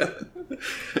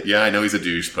 Yeah, I know he's a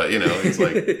douche, but, he's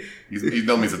like, he's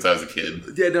known me since I was a kid.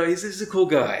 Yeah, no, he's a cool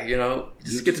guy,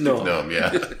 Just get to know him. Yeah.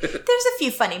 There's a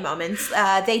few funny moments.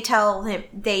 They tell them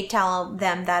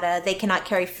that they cannot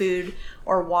carry food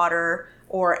or water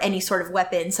or any sort of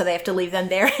weapon, so they have to leave them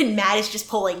there. And Matt is just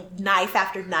pulling knife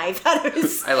after knife out of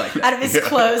his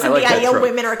clothes, and the Aiel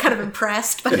women are kind of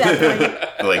impressed by that point.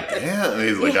 They're like, damn. And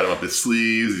he's like got him up his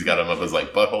sleeves. He's got him up his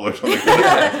like butthole or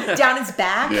something. Down his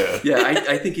back. Yeah.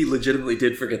 I think he legitimately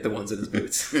did forget the ones in his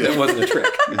boots. That wasn't a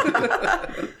trick.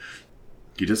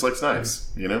 He just likes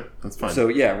knives. That's fine. So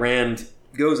yeah, Rand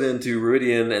goes into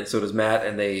Ruidian, and so does Matt,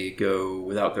 and they go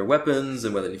without their weapons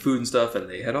and without any food and stuff, and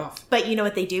they head off. But you know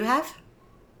what they do have?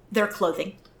 Their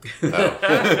clothing. Oh.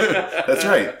 That's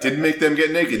right. Didn't make them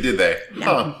get naked, did they? No.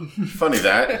 Huh. Funny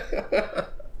that.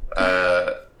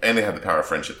 And they have the power of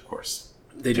friendship, of course.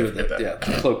 They do forget that. Yeah,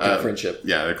 cloaked in friendship.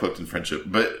 Yeah, they're cloaked in friendship.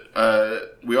 But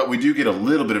we do get a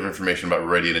little bit of information about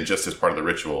Viridian, and just as part of the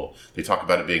ritual, they talk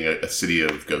about it being a city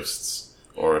of ghosts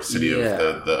or a city of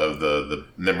the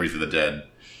memories of the dead.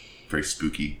 Very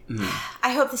spooky.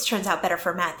 I hope this turns out better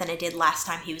for Matt than it did last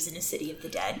time he was in a City of the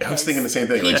Dead. I was thinking the same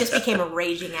thing. He just became a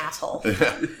raging asshole.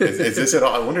 Is this at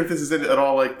all? I wonder if this is at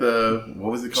all like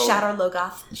what was it called? Shadar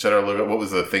Logoth. Shadar Logoth. What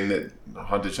was the thing that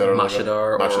haunted Shadar Logoth?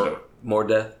 Mashadar or More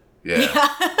Death. Yeah.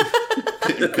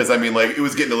 Because, I mean, like, it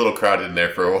was getting a little crowded in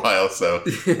there for a while, so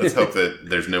let's hope that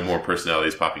there's no more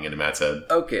personalities popping into Matt's head.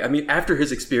 Okay, I mean, after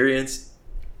his experience,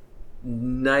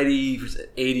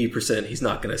 80%, he's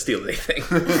not going to steal anything.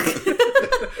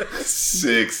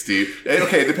 60.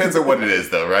 Okay, it depends on what it is,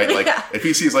 though, right? Like, if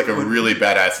he sees, like, a really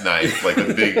badass knife, like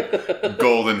a big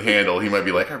golden handle, he might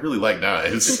be like, I really like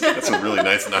knives. That's a really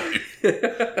nice knife.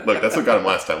 Look, that's what got him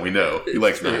last time. We know. He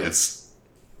likes knives.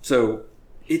 So,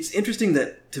 it's interesting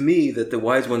that, to me, that the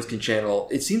Wise Ones can channel.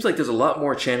 It seems like there's a lot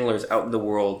more channelers out in the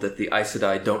world that the Aes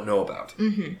Sedai don't know about.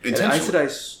 And the Aes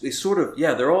Sedai, they sort of,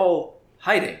 they're all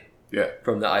hiding.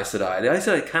 From the Aes Sedai. The Aes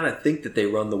Sedai kind of think that they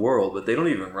run the world, but they don't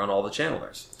even run all the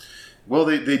channelers. Well,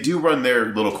 they do run their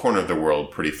little corner of the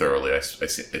world pretty thoroughly, I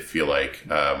feel like.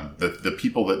 The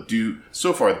people that do,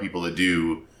 so far, the people that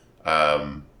do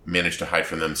manage to hide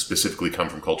from them specifically come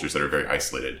from cultures that are very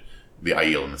isolated. The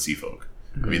Aiel and the Sea Folk.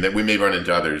 I mean, we may run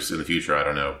into others in the future, I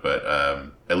don't know. But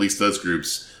at least those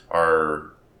groups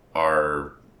are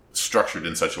structured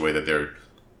in such a way that they're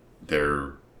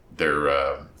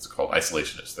what's it called,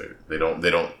 isolationists. They don't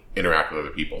interact with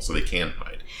other people, so they can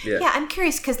hide. Yeah, I'm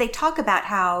curious because they talk about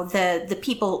how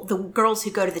the girls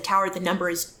who go to the tower, the number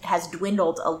has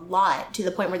dwindled a lot to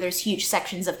the point where there's huge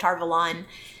sections of Tar Valon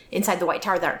inside the White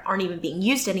Tower that aren't even being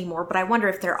used anymore. But I wonder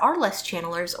if there are less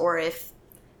channelers, or if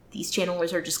these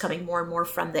channelers are just coming more and more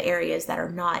from the areas that are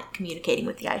not communicating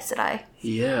with the Aes Sedai.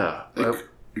 Yeah,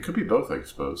 it could be both, I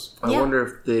suppose. I wonder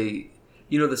if they,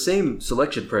 the same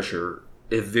selection pressure,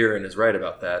 if Viren is right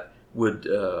about that, would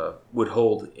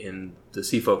hold in the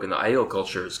Sea Folk and the Aiel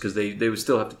cultures, because they would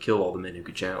still have to kill all the men who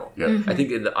could channel. Yeah. I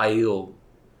think in the Aiel,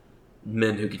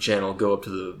 men who could channel go up to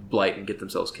the Blight and get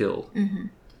themselves killed.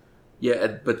 Yeah,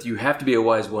 but you have to be a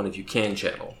Wise One if you can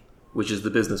channel, which is the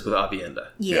business with Avienda.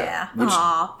 Yeah.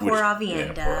 Aw, poor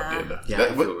Avienda. Yeah, poor Avienda. Yeah,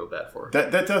 I feel real bad for her.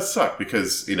 That does suck,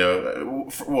 because,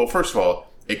 well, first of all,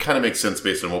 it kind of makes sense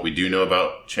based on what we do know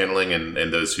about channeling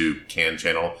and those who can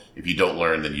channel. If you don't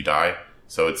learn, then you die.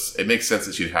 So it makes sense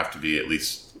that she'd have to be at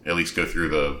least go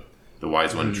through the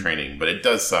Wise One training. But it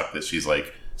does suck that she's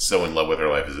like so in love with her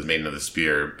life as a Maiden of the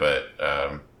Spear. But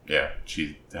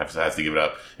she has to give it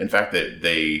up. In fact, that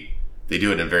they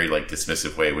do it in a very like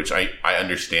dismissive way, which I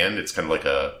understand. It's kind of like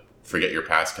a forget your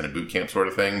past kind of boot camp sort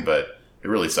of thing. But it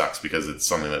really sucks because it's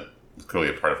something that is clearly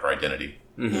a part of her identity.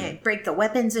 Yeah, break the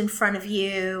weapons in front of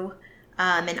you.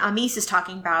 And Amis is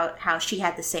talking about how she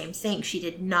had the same thing. She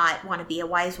did not want to be a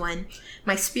Wise One.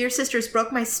 My spear sisters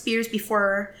broke my spears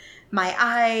before my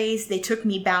eyes. They took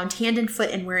me bound hand and foot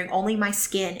and wearing only my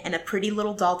skin and a pretty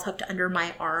little doll tucked under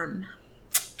my arm.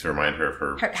 To remind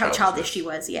her of how childish she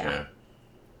was, yeah.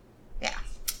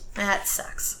 That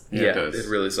sucks. Yeah, it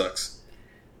really sucks.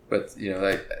 But,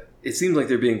 it seems like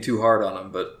they're being too hard on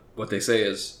them, but what they say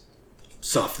is,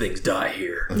 soft things die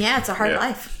here. Yeah, it's a hard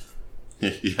life.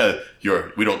 Yeah,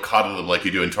 we don't coddle them like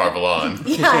you do in Tar Valon.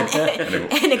 Yeah,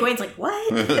 and Egwene's like,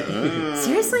 what?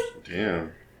 Seriously?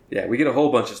 Damn. Yeah, we get a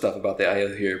whole bunch of stuff about the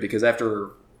Aiel here, because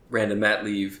after Rand and Matt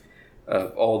leave,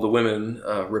 all the women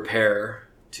repair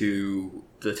to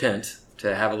the tent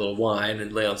to have a little wine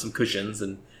and lay on some cushions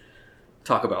and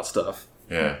talk about stuff.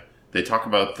 Yeah, they talk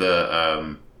about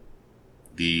the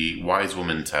Wise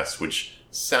Woman test, which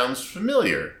sounds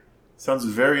familiar. Sounds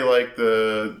very like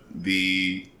the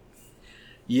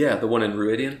one in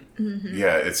Ruidian. Mm-hmm.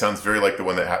 Yeah, it sounds very like the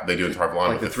one that they do in Tar Valon,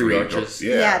 like with the three arches.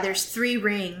 Yeah, there's 3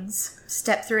 rings.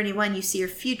 Step through any one, you see your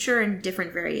future in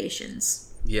different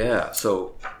variations. Yeah,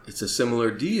 so it's a similar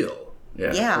deal.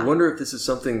 Yeah. I wonder if this is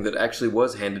something that actually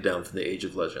was handed down from the Age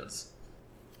of Legends.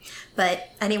 But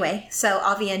anyway, so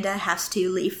Avienda has to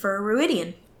leave for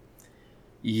Ruidian.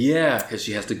 Yeah, because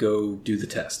she has to go do the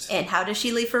test. And how does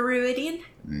she leave for Ruidian?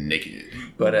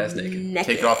 Naked. Butt ass naked.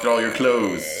 Take off all your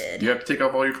clothes. You have to take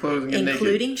off all your clothes and get naked.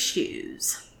 Including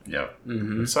shoes. Yeah.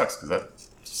 Mm-hmm. It sucks because that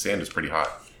sand is pretty hot.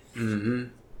 Mm-hmm.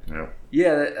 Yeah.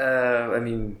 Yeah,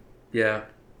 yeah.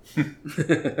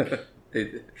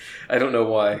 I don't know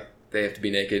why they have to be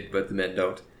naked, but the men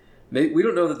don't. We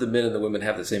don't know that the men and the women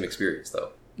have the same experience,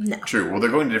 though. No. True. Well,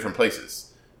 they're going to different places.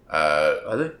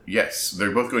 Are they? Yes. They're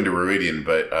both going to Ruidian,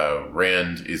 but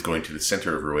Rand is going to the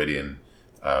center of Ruidian,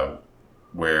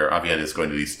 where Avian is going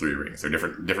to these 3 rings. They're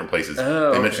different places.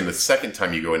 Oh, they mentioned the second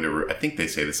time you go into... I think they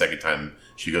say the second time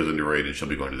she goes into Radiant, she'll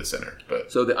be going to the center.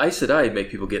 But So the Aes Sedai make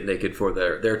people get naked for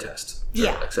their test.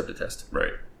 Yeah. Accepted test.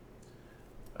 right.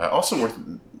 Also worth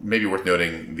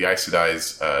noting, the Aes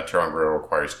Sedai's Terangro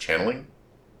requires channeling.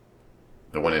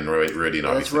 The one in Radiant obviously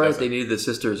That's right. doesn't. They needed the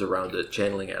sisters around it,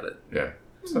 channeling at it. Yeah.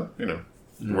 So, it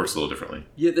works a little differently.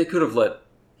 Yeah, they could have let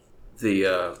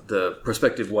the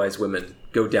prospective wise women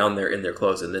go down there in their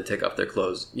clothes and then take off their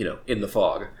clothes, in the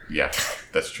fog. Yeah,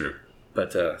 that's true.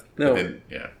 But no. But then,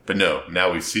 but no.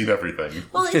 Now we've seen everything.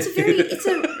 Well, it's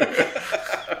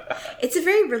a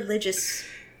very religious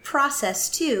process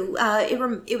too.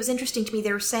 It was interesting to me.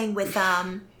 They were saying with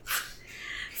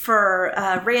for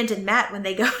Rand and Matt when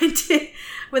they go to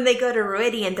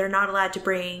Ruidian, they're not allowed to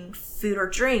bring food or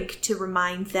drink to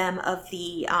remind them of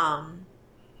the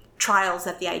trials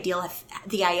that the Aiel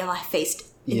have faced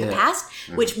in the past,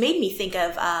 which made me think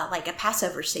of like a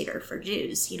Passover Seder for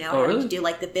Jews, having really? to do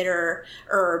like the bitter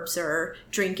herbs or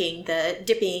dipping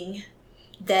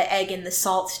the egg in the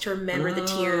salt to remember the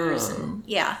tears. And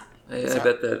I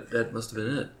bet that must have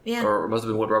been it. Yeah. Or it must have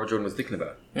been what Robert Jordan was thinking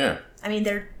about. Yeah. I mean,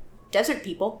 they're desert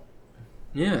people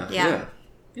Yeah.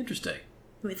 Interesting.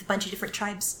 with a bunch of different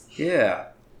tribes. Yeah.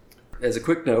 As a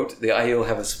quick note, the Aiel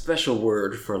have a special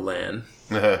word for Lan,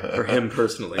 for him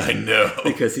personally. I know.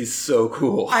 Because he's so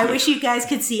cool. I wish you guys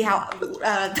could see how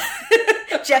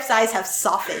Jeff's eyes have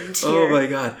softened here. Oh my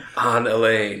god. An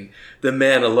Elaine, the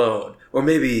man alone. Or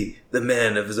maybe the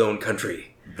man of his own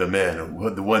country. The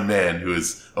one man who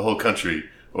is a whole country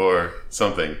or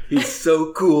something. He's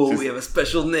so cool, we have a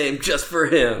special name just for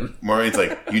him. Maureen's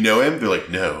like, you know him? They're like,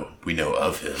 no, we know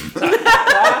of him.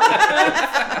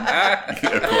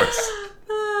 Of course.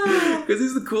 Because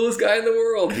he's the coolest guy in the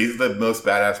world. He's the most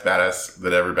badass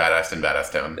that ever badassed in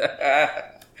Badass Town.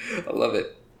 I love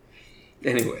it.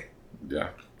 Anyway. Yeah.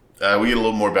 We get a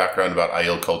little more background about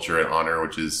Aiel culture and honor,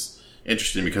 which is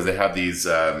interesting because they have these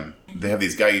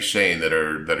Gaishain that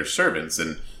are servants,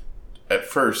 and at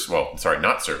first,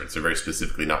 not servants. They're very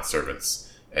specifically not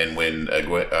servants. And when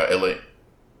Egwene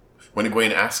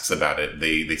asks about it,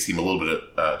 they seem a little bit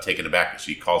taken aback that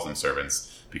she calls them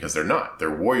servants because they're not.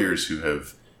 They're warriors who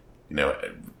have,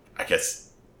 I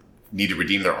guess, need to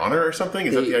redeem their honor or something.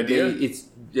 Is that the idea?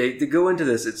 They go into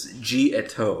this. It's G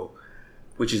Eto,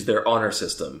 which is their honor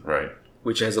system, Right.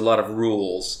 which has a lot of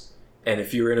rules. And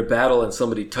if you're in a battle and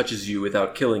somebody touches you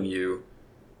without killing you,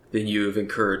 then you have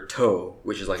incurred toh,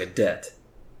 which is like a debt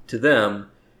to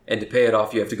them. And to pay it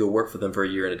off, you have to go work for them for a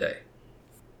year and a day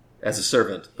as a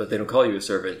servant. But they don't call you a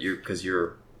servant because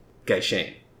you're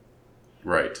Gaishain.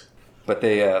 Right. But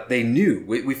they knew.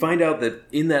 We find out that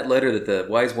in that letter that the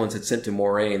wise ones had sent to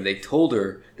Moraine, they told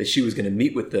her that she was going to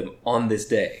meet with them on this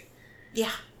day.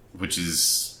 Yeah. Which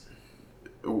is...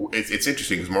 It's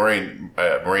interesting because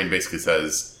Moraine basically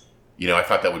says, I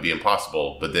thought that would be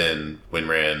impossible. But then when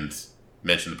Rand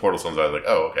mentioned the portal stones, I was like,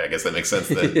 oh, okay, I guess that makes sense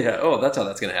then. Yeah, that's how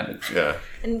that's going to happen. Yeah.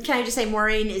 And can I just say,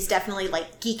 Maureen is definitely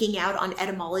like geeking out on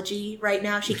etymology right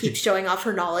now. She keeps showing off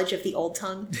her knowledge of the Old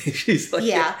Tongue. She's like,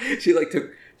 she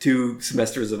took 2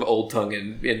 semesters of Old Tongue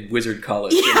in Wizard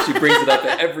College, and she brings it up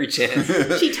at every chance.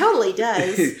 She totally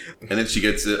does. And then she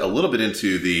gets a little bit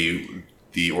into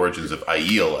the origins of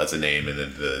Aiel as a name, and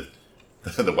then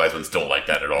the wise ones don't like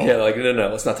that at all. Yeah, like, no,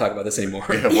 let's not talk about this anymore.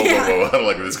 Yeah, whoa, I don't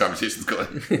like where this conversation's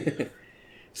going.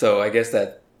 So I guess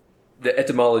that the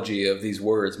etymology of these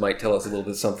words might tell us a little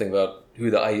bit something about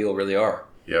who the Aiel really are.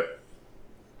 Yep.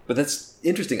 But that's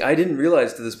interesting. I didn't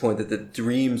realize to this point that the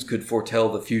dreams could foretell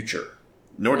the future.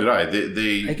 Nor did I.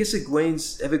 I guess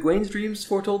Egwene's dreams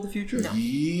foretold the future? No.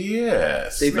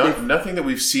 Yes. Nothing that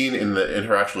we've seen in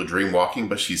her actual dream walking,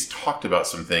 but she's talked about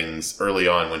some things early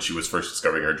on when she was first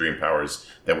discovering her dream powers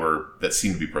that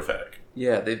seemed to be prophetic.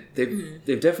 Yeah,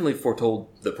 they've definitely foretold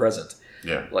the present.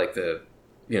 Yeah. Like the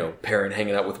Perrin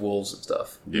hanging out with wolves and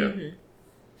stuff. Yeah. Mm-hmm.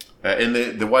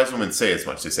 And the wise women say as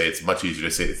much. They say it's much easier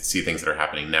to see things that are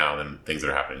happening now than things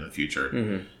that are happening in the future.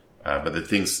 Mm-hmm. But the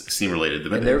things seem related.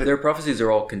 And their prophecies are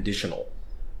all conditional.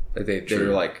 Like they were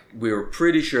like, we were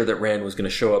pretty sure that Rand was going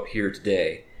to show up here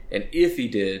today, and if he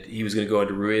did, he was going to go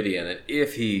into Ruidian, and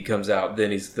if he comes out,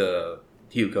 then he's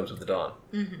he who comes with the dawn.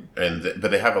 Mm-hmm.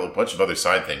 But they have a bunch of other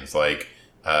side things, like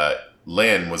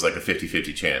Lan was like a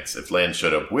 50-50 chance. If Lan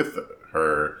showed up with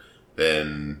her,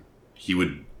 then he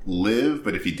would live,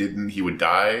 but if he didn't, he would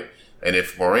die. And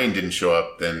if Moraine didn't show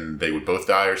up, then they would both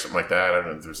die or something like that. I don't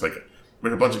know.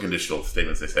 There's a bunch of conditional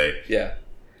statements they say. Yeah.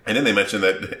 And then they mentioned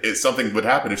that something would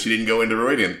happen if she didn't go into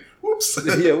Ruidian. Whoops.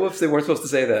 Yeah, whoops. They weren't supposed to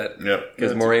say that. Yeah.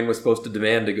 Because Moraine was supposed to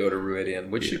demand to go to Ruidian,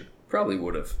 which she probably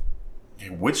would have.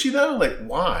 Would she though? Like,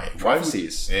 why?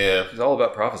 Prophecies. Yeah, It's all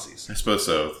about prophecies. I suppose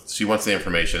so. She wants the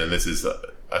information, and this is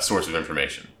a source of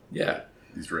information. Yeah.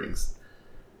 These rings.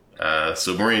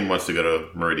 So Maureen wants to go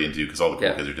to Meridian too because all the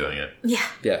cool kids are doing it. Yeah.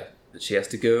 Yeah. But she has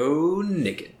to go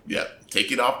naked. Yeah,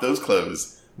 taking off those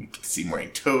clothes. You can see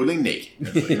Maureen totally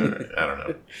naked. Like, all right, I don't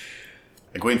know.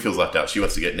 And Gwen feels left out. She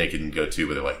wants to get naked and go too,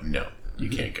 but they're like, no, you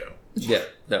can't go. Yeah.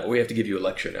 No, we have to give you a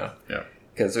lecture now. Yeah.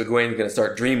 Because Gwen's going to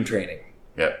start dream training.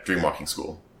 Yeah, dreamwalking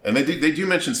school. And they do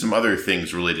mention some other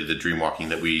things related to dreamwalking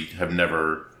that we have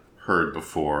never heard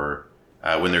before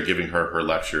when they're giving her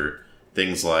lecture.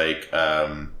 Things like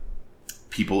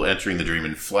people entering the dream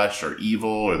in flesh are evil,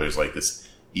 or there's like this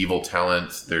evil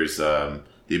talent. There's the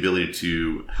ability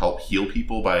to help heal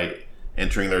people by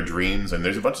entering their dreams. And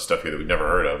there's a bunch of stuff here that we've never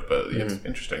heard of, but it's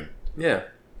interesting. Yeah.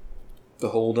 The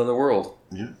hold on the world.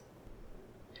 Yeah.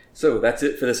 So that's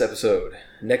it for this episode.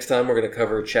 Next time we're going to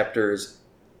cover chapters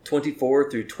 24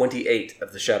 through 28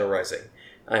 of The Shadow Rising.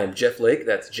 I am Jeff Lake.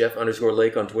 That's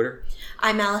Jeff_Lake on Twitter.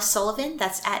 I'm Alice Sullivan.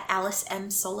 That's at Alice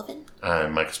M. Sullivan.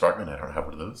 I'm Micah Sparkman. I don't have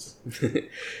one of those.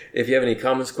 If you have any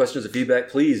comments, questions, or feedback,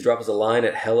 please drop us a line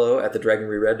at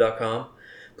hello@thedragonreread.com.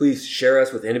 Please share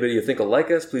us with anybody you think will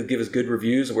like us. Please give us good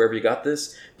reviews wherever you got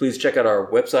this. Please check out our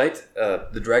website,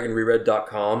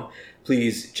 thedragonreread.com.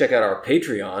 Please check out our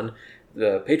Patreon,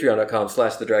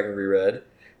 patreon.com/thedragonreread.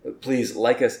 Please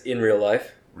like us in real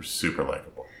life. We're super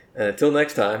likable. And until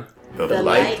next time, The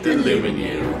light illumine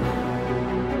you.